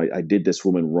 Or, I did this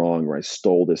woman wrong or I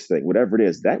stole this thing, whatever it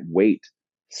is, that weight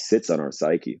sits on our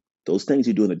psyche. Those things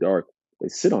you do in the dark, they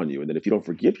sit on you. And then if you don't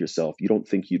forgive yourself, you don't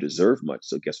think you deserve much.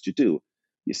 So guess what you do?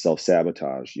 You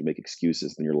self-sabotage, you make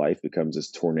excuses, and your life becomes this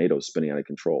tornado spinning out of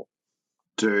control.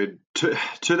 Dude, to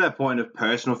that point of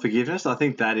personal forgiveness, I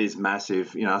think that is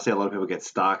massive. I see a lot of people get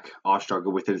stuck. I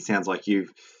struggle with it. It sounds like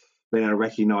you've been able to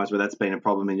recognize where that's been a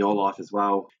problem in your life as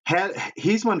well.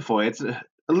 Here's one for you. It's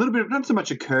a little bit, not so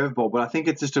much a curveball, but I think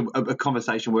it's just a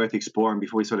conversation worth exploring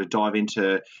before we sort of dive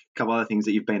into a couple other things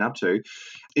that you've been up to,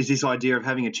 is this idea of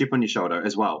having a chip on your shoulder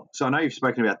as well. So I know you've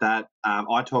spoken about that.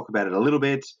 I talk about it a little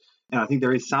bit, and I think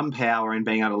there is some power in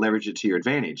being able to leverage it to your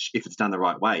advantage if it's done the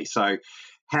right way. So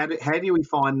how do we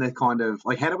find the kind of,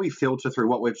 like, how do we filter through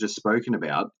what we've just spoken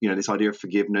about, this idea of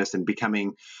forgiveness and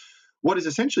becoming what is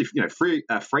essentially,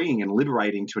 freeing and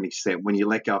liberating to an extent when you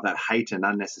let go of that hate and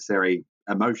unnecessary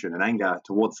emotion and anger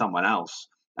towards someone else,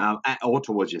 or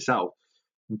towards yourself.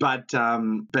 But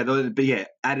yeah,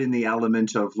 add in the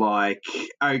element of like,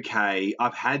 okay,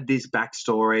 I've had this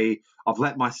backstory, I've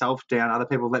let myself down, other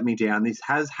people let me down, this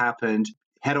has happened.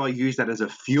 How do I use that as a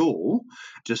fuel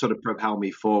to sort of propel me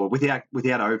forward without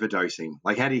overdosing?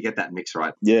 Like, how do you get that mix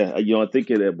right? Yeah, I think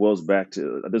it boils back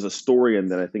to, there's a story, and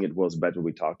then I think it boils back to what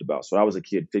we talked about. So I was a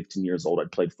kid, 15 years old.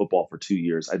 I'd played football for 2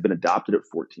 years. I'd been adopted at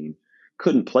 14.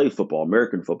 Couldn't play football,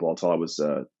 American football, until I was,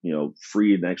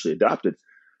 free and actually adopted.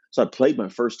 So I played my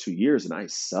first 2 years, and I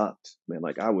sucked, man.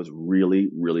 Like, I was really,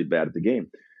 really bad at the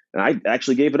game. And I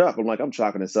actually gave it up. I'm like, I'm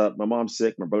chalking this up. My mom's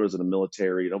sick. My brother's in the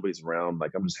military. Nobody's around.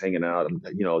 Like, I'm just hanging out.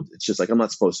 It's just like, I'm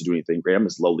not supposed to do anything great. I'm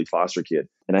this lowly foster kid.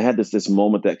 And I had this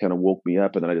moment that kind of woke me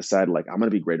up. And then I decided, like, I'm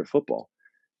going to be great at football.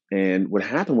 And what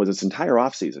happened was, this entire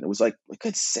offseason, it was like a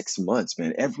good 6 months,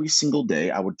 man. Every single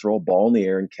day, I would throw a ball in the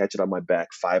air and catch it on my back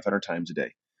 500 times a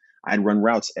day. I'd run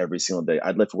routes every single day.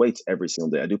 I'd lift weights every single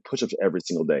day. I'd do push-ups every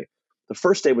single day. The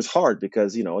first day was hard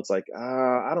because, it's like,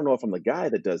 I don't know if I'm the guy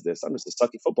that does this. I'm just a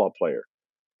sucky football player.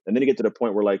 And then you get to the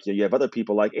point where, like, you have other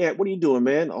people like, hey, what are you doing,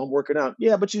 man? Oh, I'm working out.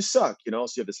 Yeah, but you suck, so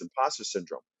you have this imposter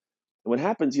syndrome. And what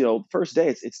happens, first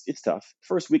day, it's tough.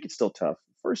 First week, it's still tough.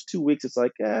 First 2 weeks, it's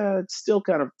like, it still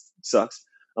kind of sucks.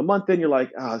 A month in, you're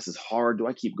like, this is hard. Do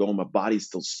I keep going? My body's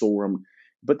still sore.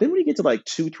 But then when you get to like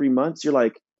 2-3 months, you're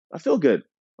like, I feel good.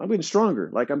 I'm getting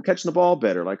stronger. Like, I'm catching the ball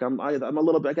better. Like, I'm a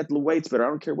little bit, I got the weights better. I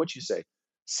don't care what you say.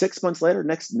 6 months later,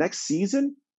 next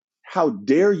season, how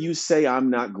dare you say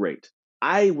I'm not great?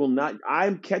 I will not.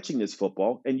 I'm catching this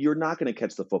football, and you're not going to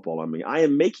catch the football on me. I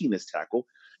am making this tackle.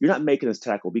 You're not making this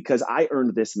tackle because I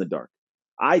earned this in the dark.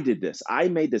 I did this. I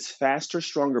made this faster,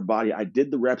 stronger body. I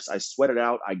did the reps. I sweated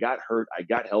out. I got hurt. I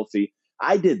got healthy.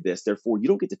 I did this. Therefore, you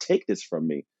don't get to take this from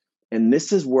me. And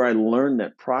this is where I learned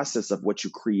that process of what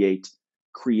you create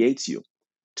creates you.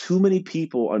 Too many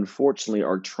people, unfortunately,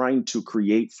 are trying to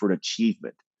create for an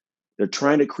achievement. They're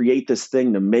trying to create this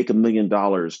thing to make $1 million,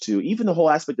 to even the whole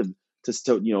aspect of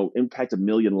to impact 1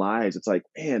 million lives. It's like,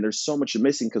 man, there's so much you're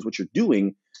missing, because what you're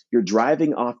doing, you're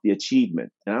driving off the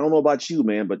achievement. And I don't know about you,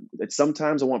 man, but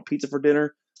sometimes I want pizza for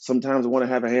dinner. Sometimes I want to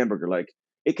have a hamburger. Like,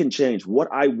 it can change. What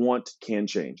I want can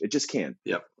change. It just can.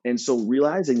 Yep. And so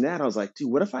realizing that, I was like,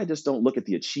 dude, what if I just don't look at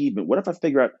the achievement? What if I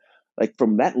figure out, like,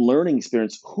 from that learning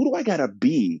experience, who do I got to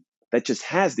be that just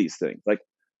has these things? Like,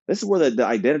 this is where the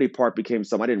identity part became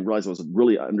something I didn't realize I was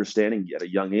really understanding at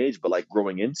a young age, but like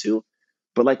growing into.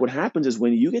 But like, what happens is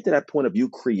when you get to that point of you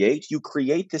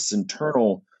create this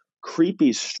internal,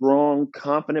 creepy, strong,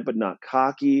 confident, but not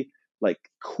cocky, like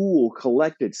cool,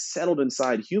 collected, settled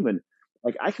inside human.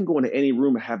 Like, I can go into any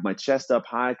room and have my chest up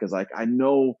high because, like, I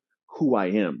know who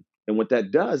I am. And what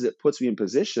that does, it puts me in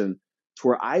position to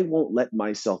where I won't let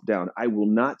myself down. I will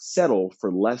not settle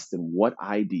for less than what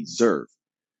I deserve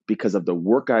because of the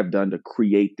work I've done to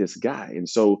create this guy. And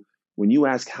so when you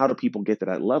ask, how do people get to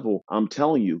that level? I'm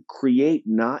telling you, create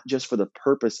not just for the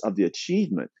purpose of the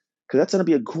achievement, because that's going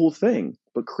to be a cool thing,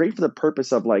 but create for the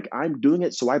purpose of, like, I'm doing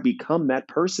it so I become that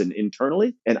person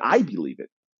internally, and I believe it.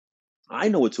 I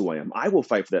know it's who I am. I will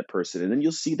fight for that person. And then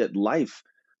you'll see that life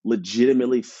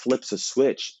legitimately flips a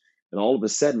switch. And all of a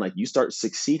sudden, like, you start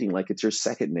succeeding like it's your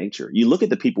second nature. You look at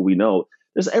the people we know,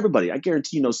 there's everybody. I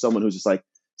guarantee you know someone who's just like,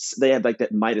 they have like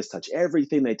that Midas touch.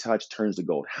 Everything they touch turns to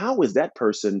gold. How is that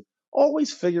person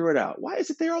always figure it out. Why is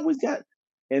it they're always got,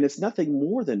 and it's nothing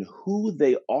more than who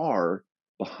they are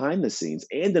behind the scenes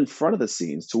and in front of the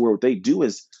scenes, to where what they do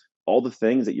is all the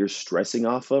things that you're stressing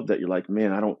off of, that you're like,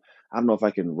 man, I don't know if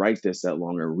I can write this that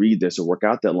long or read this or work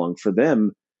out that long. For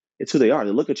them, it's who they are.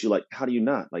 They look at you like, how do you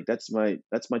not? Like, that's my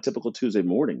typical Tuesday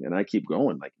morning. And I keep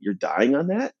going. Like, you're dying on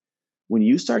that? When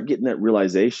you start getting that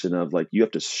realization of like you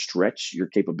have to stretch your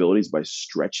capabilities by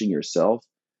stretching yourself,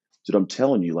 so I'm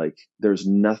telling you, like, there's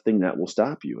nothing that will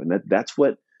stop you. And that's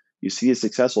what you see as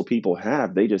successful people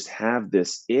have. They just have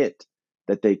this it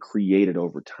that they created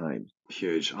over time.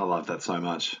 Huge. I love that so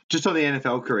much. Just on the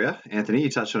NFL career, Anthony, you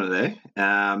touched on it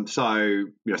there.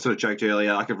 Sort of joked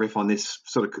earlier, I could riff on these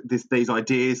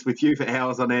ideas with you for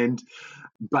hours on end.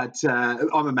 But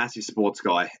I'm a massive sports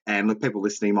guy, and look, people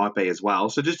listening might be as well.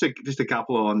 So just a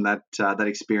couple on that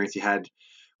experience you had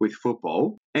with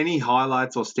football. Any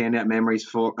highlights or standout memories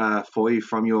for you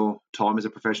from your time as a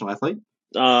professional athlete?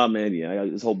 Oh man, yeah,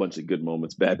 there's a whole bunch of good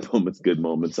moments, bad moments, good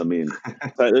moments. I mean,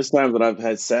 there's times that I've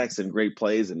had sacks and great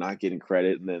plays and not getting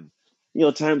credit, and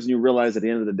then times when you realize at the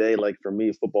end of the day, like for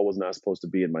me, football was not supposed to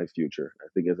be in my future. I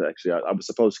think it's actually I was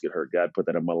supposed to get hurt. God put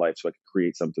that in my life so I could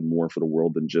create something more for the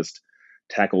world than just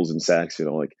tackles and sacks.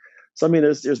 Like so. I mean,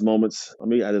 there's moments. I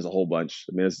mean, there's a whole bunch.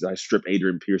 I mean, I stripped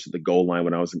Adrian Pierce at the goal line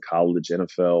when I was in college,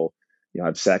 NFL.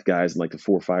 I've sacked guys in like the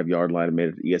 4 or 5 yard line and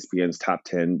made it to ESPN's top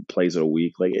 10 plays of a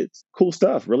week. Like, it's cool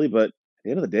stuff, really. But at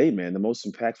the end of the day, man, the most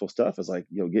impactful stuff is like,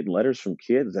 getting letters from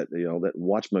kids that, that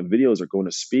watch my videos or going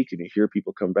to speak, and you hear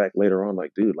people come back later on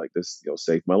like, dude, like this,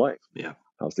 saved my life. Yeah.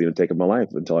 I was thinking of taking my life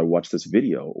until I watched this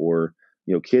video. Or,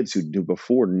 kids who knew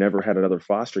before never had another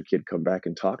foster kid come back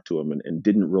and talk to them, and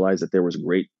didn't realize that there was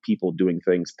great people doing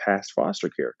things past foster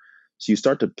care. So you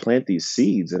start to plant these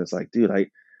seeds, and it's like, dude,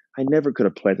 I never could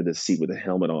have planted a seed with a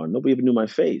helmet on. Nobody even knew my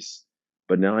face.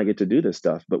 But now I get to do this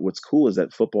stuff. But what's cool is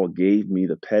that football gave me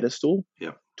the pedestal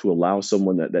to allow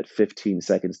someone that 15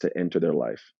 seconds to enter their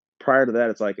life. Prior to that,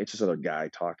 it's like, it's just another guy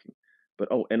talking. But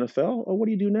NFL, what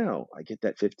do you do now? I get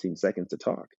that 15 seconds to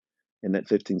talk. And that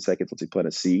 15 seconds lets me plant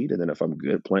a seed. And then if I'm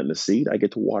good at planting a seed, I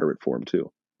get to water it for him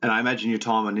too. And I imagine your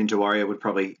time on Ninja Warrior would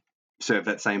probably serve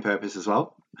that same purpose as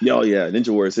well. Oh yeah, Ninja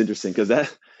Warrior is interesting because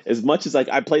that, as much as like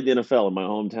I played the NFL in my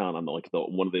hometown, I'm like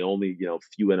one of the only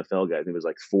few NFL guys. There was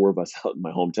like 4 of us out in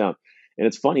my hometown, and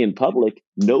it's funny, in public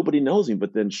nobody knows me,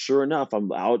 but then sure enough,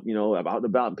 I'm out, I'm out and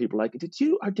about, and people are like, did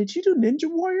you do Ninja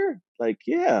Warrior? Like,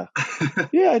 yeah,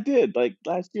 yeah, I did. Like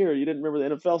last year, you didn't remember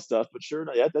the NFL stuff, but sure,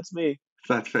 yeah, that's me.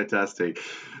 That's fantastic.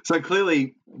 So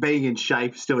clearly being in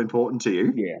shape is still important to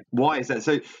you. Yeah. Why is that?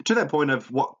 So to that point of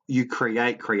what you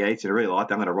creates, and I really like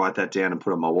that. I'm going to write that down and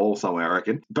put it on my wall somewhere, I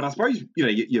reckon. But I suppose,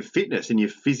 your fitness and your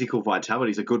physical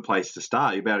vitality is a good place to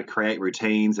start. You're about to create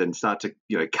routines and start to,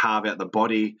 carve out the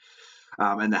body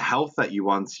and the health that you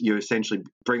want. You essentially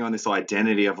bring on this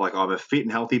identity of like, I'm a fit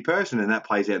and healthy person, and that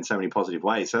plays out in so many positive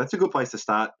ways. So that's a good place to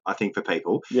start, I think, for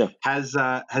people. Yeah. Has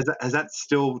that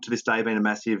still to this day been a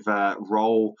massive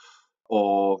role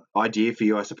or idea for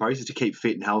you, I suppose, is to keep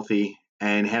fit and healthy?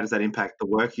 And how does that impact the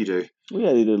work you do? Well,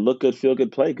 yeah, either look good, feel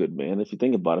good, play good, man. If you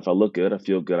think about it, if I look good, I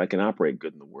feel good, I can operate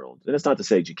good in the world. And it's not to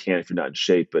say that you can't if you're not in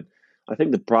shape, but I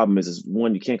think the problem is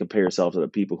one, you can't compare yourself to the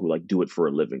people who like do it for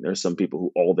a living. There's some people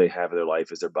who all they have in their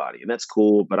life is their body, and that's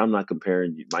cool. But I'm not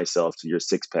comparing myself to your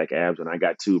 6-pack abs when I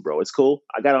got 2, bro. It's cool.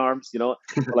 I got arms,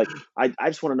 But like I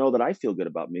just want to know that I feel good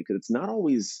about me, because it's not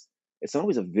always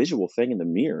a visual thing in the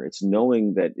mirror. It's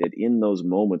knowing that in those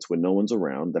moments when no one's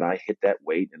around, that I hit that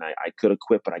weight and I could have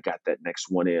quit, but I got that next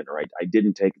one in, or I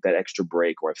didn't take that extra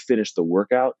break, or I finished the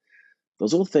workout.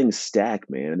 Those little things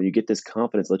stack, man. And then you get this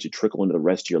confidence that lets you trickle into the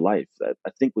rest of your life. I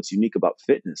think what's unique about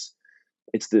fitness,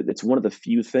 it's one of the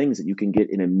few things that you can get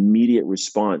an immediate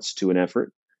response to an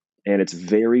effort. And it's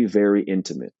very, very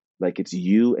intimate. Like, it's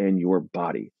you and your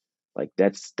body. Like,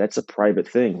 that's a private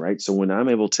thing, right? So when I'm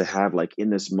able to have, like, in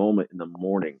this moment in the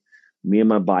morning, me and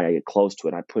my body, I get close to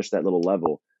it, I push that little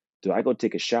level. Do I go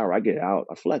take a shower? I get out,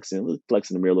 I flex in the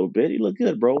mirror a little bit. You look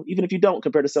good, bro. Even if you don't,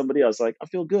 compared to somebody else, like, I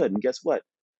feel good. And guess what?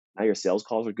 Now your sales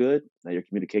calls are good. Now your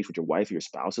communication with your wife or your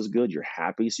spouse is good. You're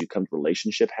happy. So you come to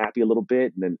relationship happy a little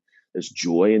bit. And then there's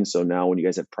joy. And so now when you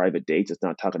guys have private dates, it's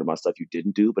not talking about stuff you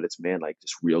didn't do, but it's, man, like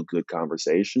just real good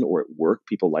conversation. Or at work,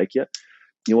 people like you.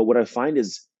 What I find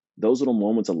is those little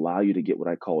moments allow you to get what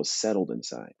I call a settled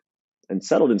inside. And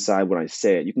settled inside, when I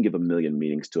say it, you can give a million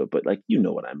meanings to it, but like,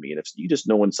 what I mean. If you just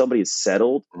know when somebody is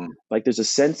settled, like there's a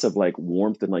sense of like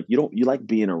warmth, and like you like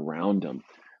being around them.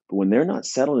 But when they're not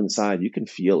settled inside, you can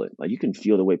feel it. Like, you can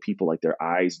feel the way people, like, their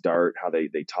eyes dart, how they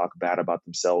talk bad about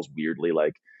themselves weirdly.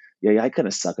 Like, yeah, I kind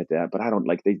of suck at that, but I don't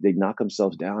like they knock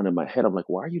themselves down in my head. I'm like,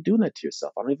 why are you doing that to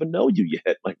yourself? I don't even know you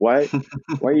yet. Like, why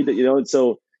are you, and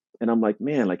so, and I'm like,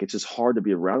 man, like it's just hard to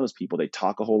be around those people. They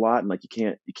talk a whole lot and like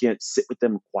you can't sit with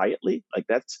them quietly. Like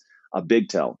that's a big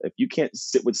tell. If you can't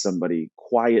sit with somebody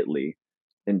quietly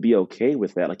and be okay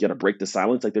with that, like you got to break the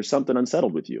silence, like there's something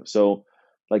unsettled with you. So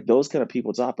like those kind of people,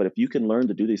 it's off. But if you can learn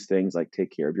to do these things, like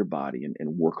take care of your body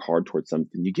and work hard towards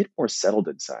something, you get more settled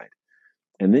inside.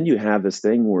 And then you have this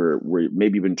thing where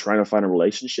maybe you've been trying to find a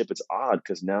relationship. It's odd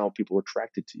because now people are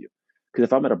attracted to you. Because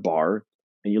if I'm at a bar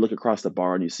and you look across the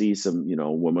bar and you see some,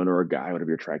 woman or a guy, whatever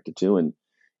you're attracted to, and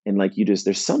like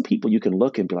there's some people you can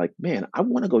look and be like, man, I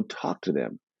want to go talk to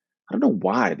them. I don't know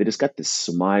why. They just got this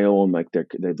smile and like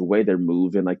the way they're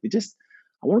moving, like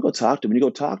I want to go talk to them. And you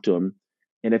go talk to them,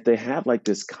 and if they have like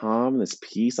this calm, this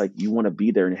peace, like you want to be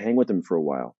there and hang with them for a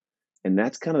while. And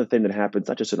that's kind of the thing that happens,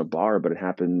 not just in a bar, but it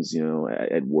happens,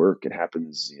 at work. It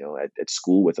happens, at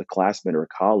school with a classmate or a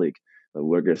colleague.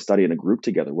 We're going to study in a group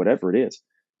together, whatever it is.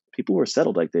 People who are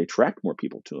settled, like they attract more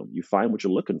people to them. You find what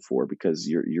you're looking for because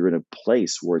you're in a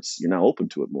place where you're now open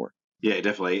to it more. Yeah,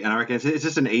 definitely. And I reckon it's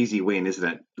just an easy win, isn't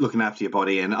it? Looking after your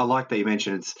body. And I like that you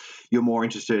mentioned you're more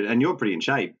interested, and you're pretty in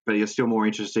shape, but you're still more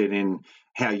interested in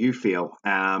how you feel,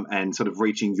 and sort of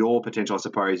reaching your potential, I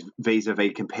suppose,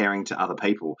 vis-a-vis comparing to other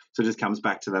people. So it just comes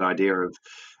back to that idea of,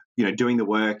 doing the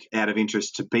work out of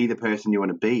interest to be the person you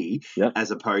want to be, Yeah.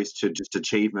 as opposed to just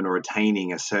achievement or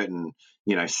attaining a certain,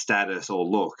 status or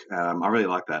look. I really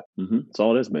like that. That's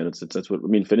all it is, man. That's what I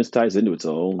mean. Fitness ties into its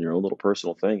own your own little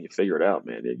personal thing. You figure it out,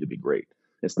 man. You'll be great.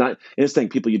 It's not. And it's saying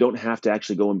people, you don't have to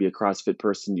actually go and be a CrossFit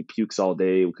person. You pukes all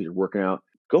day because you're working out.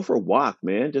 Go for a walk,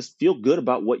 man. Just feel good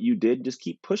about what you did. Just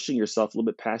keep pushing yourself a little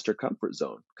bit past your comfort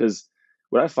zone. Because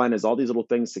what I find is all these little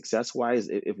things, success wise,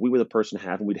 if we were the person to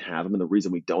have them, we'd have them. And the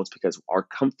reason we don't is because our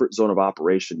comfort zone of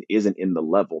operation isn't in the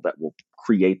level that will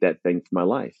create that thing for my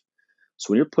life. So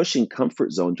when you're pushing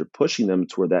comfort zones, you're pushing them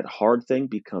to where that hard thing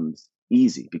becomes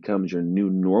easy, becomes your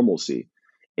new normalcy.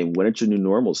 And when it's your new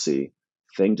normalcy,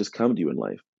 things just come to you in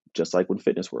life, just like when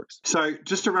fitness works. So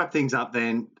just to wrap things up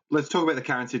then, let's talk about the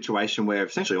current situation we're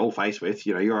essentially all faced with.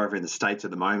 You're over in the States at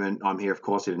the moment. I'm here, of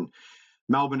course, in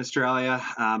Melbourne, Australia,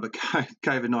 but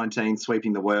COVID-19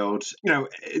 sweeping the world.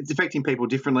 It's affecting people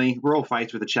differently. We're all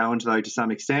faced with a challenge, though, to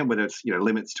some extent, whether it's,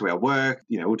 limits to our work.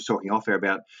 We're just talking off air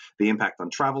about the impact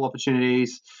on travel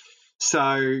opportunities. So,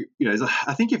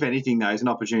 I think if anything, though, is an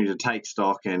opportunity to take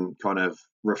stock and kind of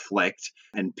reflect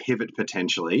and pivot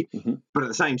potentially. Mm-hmm. But at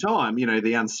the same time,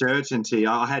 the uncertainty.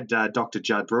 I had Dr.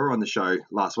 Judd Brewer on the show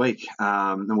last week,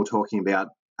 and we're talking about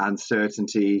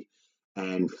uncertainty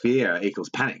and fear equals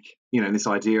panic. This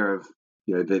idea of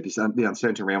the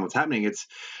uncertainty around what's happening. It's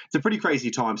a pretty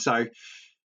crazy time. So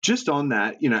just on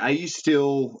that, are you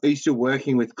still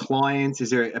working with clients?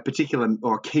 Is there a particular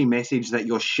or a key message that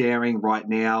you're sharing right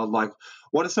now? Like,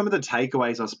 what are some of the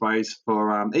takeaways, I suppose,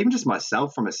 for even just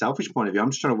myself from a selfish point of view?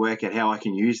 I'm just trying to work out how I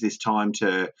can use this time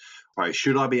to,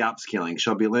 should I be upskilling?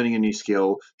 Should I be learning a new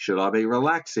skill? Should I be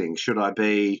relaxing? Should I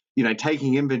be,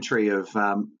 taking inventory of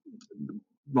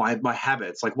my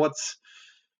habits? Like,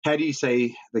 how do you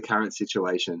see the current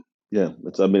situation? Yeah,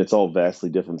 it's all vastly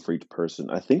different for each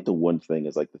person. I think the one thing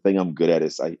is like the thing I'm good at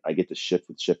is I get to shift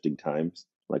with shifting times.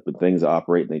 Like when things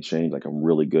operate and they change, like I'm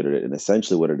really good at it. And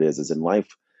essentially what it is in life,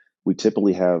 we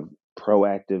typically have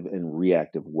proactive and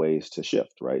reactive ways to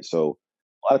shift, right? So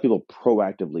a lot of people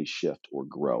proactively shift or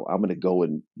grow. I'm going to go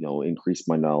and, increase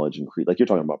my knowledge, increase, like you're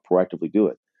talking about, proactively do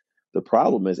it. The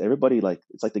problem is everybody, like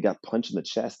it's like they got punched in the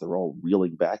chest. They're all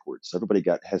reeling backwards. So everybody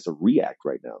has to react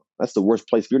right now. That's the worst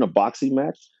place. If you're in a boxing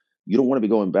match, you don't want to be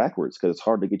going backwards because it's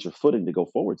hard to get your footing to go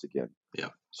forwards again. Yeah.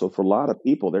 So for a lot of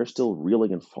people, they're still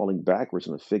reeling and falling backwards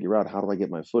and to figure out, how do I get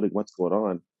my footing? What's going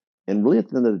on? And really, at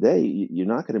the end of the day, you're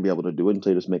not going to be able to do it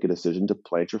until you just make a decision to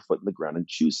plant your foot in the ground and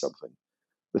choose something.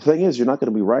 The thing is, you're not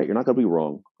going to be right. You're not going to be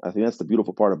wrong. I think that's the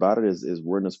beautiful part about it is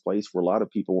we're in this place where a lot of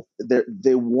people,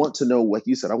 they want to know, like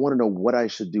you said, I want to know what I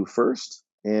should do first.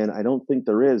 And I don't think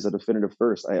there is a definitive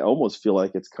first. I almost feel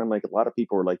like it's kind of like a lot of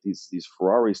people are like these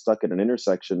Ferraris stuck at an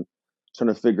intersection trying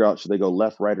to figure out, should they go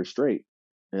left, right, or straight?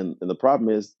 And the problem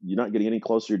is you're not getting any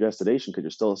closer to your destination because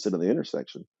you're still sitting in the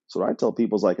intersection. So what I tell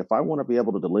people is like, if I want to be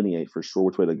able to delineate for sure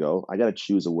which way to go, I got to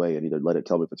choose a way and either let it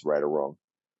tell me if it's right or wrong.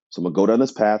 So I'm gonna go down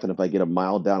this path, and if I get a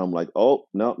mile down, I'm like, oh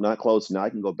no, not close. Now I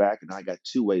can go back, and now I got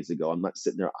two ways to go. I'm not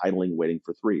sitting there idling, waiting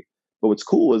for three. But what's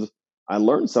cool is I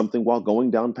learned something while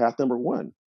going down path number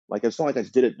one. Like it's not like I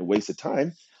just did it in a waste of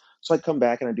time. So I come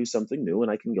back and I do something new, and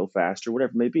I can go faster,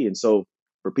 whatever it may be. And so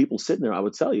for people sitting there, I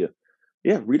would tell you,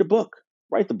 yeah, read a book,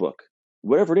 write the book,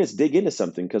 whatever it is, dig into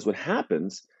something. Because what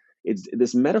happens It's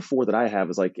this metaphor that I have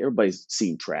is like everybody's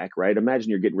seen track, right? Imagine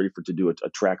you're getting ready to do a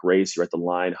track race. You're at the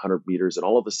line, 100 meters, and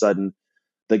all of a sudden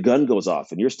the gun goes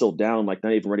off and you're still down, like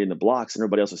not even ready in the blocks, and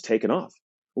everybody else is taking off.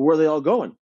 Well, where are they all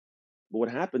going? But what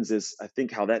happens is, I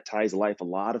think how that ties to life, a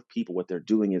lot of people, what they're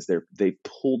doing is they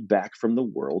pulled back from the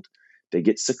world. They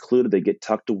get secluded, they get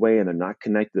tucked away, and they're not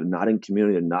connected. They're not in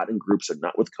community. They're not in groups. They're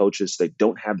not with coaches. They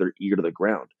don't have their ear to the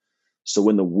ground. So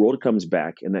when the world comes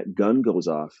back and that gun goes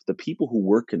off, the people who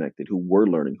were connected, who were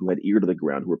learning, who had ear to the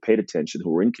ground, who were paid attention,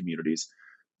 who were in communities,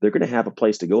 they're going to have a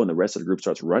place to go, and the rest of the group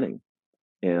starts running.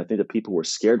 And I think the people who are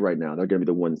scared right now, they're going to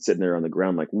be the ones sitting there on the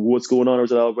ground like, what's going on? Or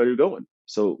is it already going?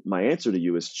 So my answer to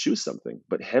you is choose something,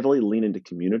 but heavily lean into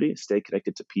community, stay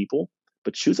connected to people,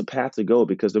 but choose a path to go,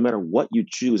 because no matter what you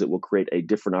choose, it will create a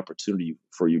different opportunity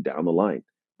for you down the line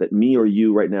that me or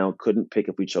you right now couldn't pick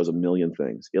if we chose a million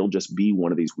things. It'll just be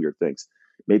one of these weird things.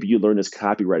 Maybe you learn this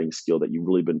copywriting skill that you've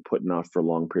really been putting off for a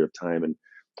long period of time. And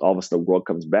all of a sudden the world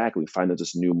comes back and we find there's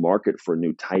this new market for a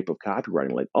new type of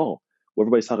copywriting. Like, oh, well,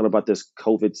 everybody's talking about this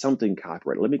COVID something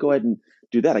copyright. Let me go ahead and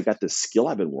do that. I got this skill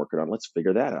I've been working on. Let's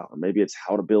figure that out. Or maybe it's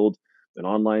how to build an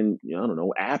online, I don't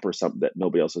know, app or something that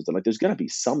nobody else has done. Like there's got to be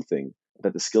something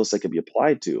that the skill set can be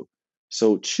applied to.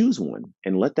 So choose one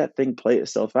and let that thing play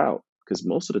itself out. Because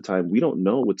most of the time we don't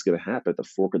know what's going to happen at the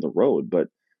fork of the road. But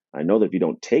I know that if you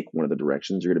don't take one of the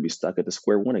directions, you're going to be stuck at the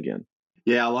square one again.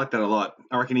 Yeah, I like that a lot.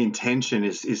 I reckon intention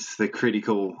is the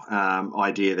critical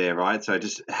idea there, right? So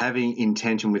just having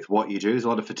intention with what you do. There's a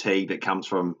lot of fatigue that comes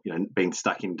from being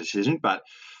stuck in decision. But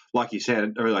like you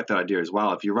said, I really like that idea as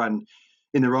well. If you run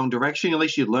in the wrong direction, at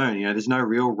least you learn. There's no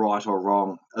real right or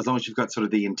wrong as long as you've got sort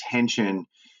of the intention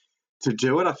to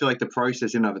do it. I feel like the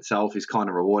process in and of itself is kind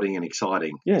of rewarding and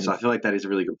exciting. Yeah. So I feel like that is a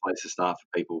really good place to start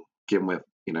for people, given where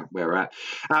we're at.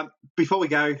 Before we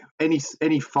go,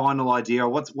 any final idea?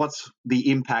 What's the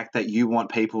impact that you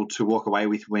want people to walk away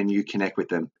with when you connect with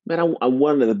them? Man,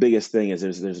 one of the biggest thing is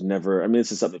there's never. I mean,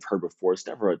 this is something I've heard before. It's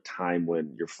never a time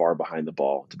when you're far behind the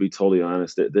ball. To be totally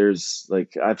honest, there's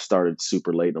like I've started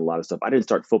super late in a lot of stuff. I didn't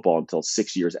start football until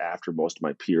 6 years after most of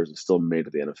my peers, and still made it to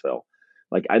the NFL.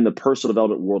 Like in the personal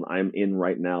development world I'm in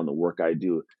right now, and the work I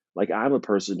do, like I'm a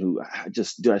person who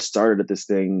I started at this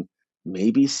thing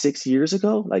maybe 6 years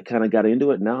ago, like kind of got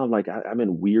into it. Now I'm like, I'm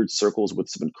in weird circles with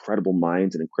some incredible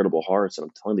minds and incredible hearts. And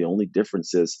I'm telling you, the only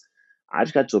difference is I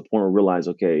just got to a point where I realized,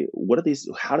 okay,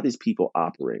 how do these people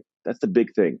operate? That's the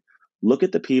big thing. Look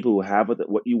at the people who have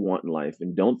what you want in life,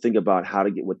 and don't think about how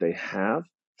to get what they have.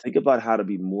 Think about how to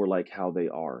be more like how they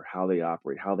are, how they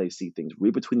operate, how they see things.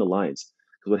 Read between the lines.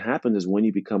 Because what happens is when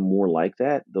you become more like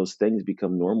that, those things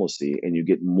become normalcy and you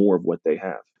get more of what they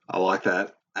have. I like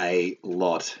that a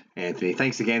lot, Anthony.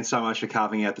 Thanks again so much for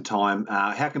carving out the time.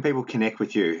 How can people connect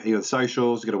with you? Are you on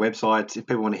socials? You got a website? If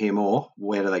people want to hear more,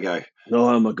 where do they go? No,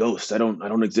 I'm a ghost. I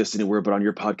don't exist anywhere but on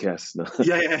your podcast. No.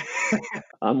 Yeah.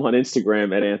 I'm on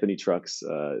Instagram at Anthony Trucks.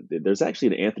 There's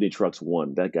actually an Anthony Trucks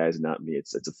 1. That guy's not me.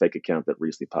 It's a fake account that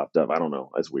recently popped up. I don't know.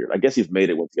 That's weird. I guess you've made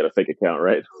it once you got a fake account,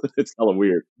 right? It's hella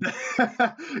weird.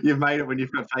 You've made it when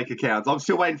you've got fake accounts. I'm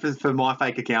still waiting for my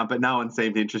fake account, but no one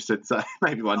seemed interested. So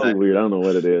maybe one day. Weird. I don't know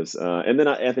what it is. And then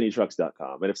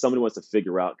AnthonyTrucks.com. And if somebody wants to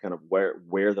figure out kind of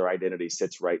where their identity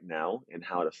sits right now and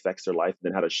how it affects their life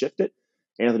and then how to shift it,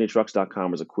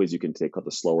 AnthonyTrucks.com is a quiz you can take called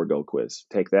the Slow or Go quiz.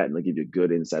 Take that and they'll give you a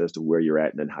good insight as to where you're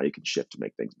at and then how you can shift to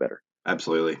make things better.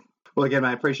 Absolutely. Well, again, mate,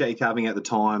 I appreciate you carving out the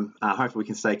time. Hopefully we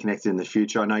can stay connected in the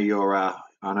future. I know you're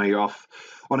off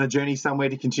on a journey somewhere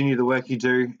to continue the work you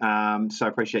do. So I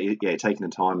appreciate you taking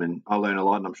the time, and I learned a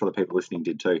lot, and I'm sure the people listening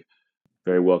did too.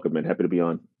 Very welcome, man. Happy to be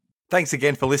on. Thanks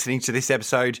again for listening to this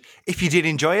episode. If you did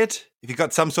enjoy it, if you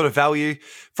got some sort of value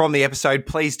from the episode,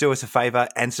 please do us a favor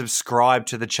and subscribe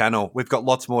to the channel. We've got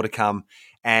lots more to come,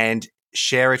 and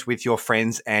share it with your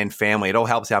friends and family. It all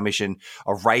helps our mission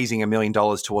of raising $1 million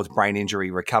towards brain injury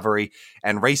recovery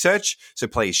and research. So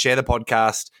please share the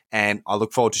podcast, and I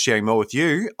look forward to sharing more with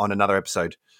you on another episode.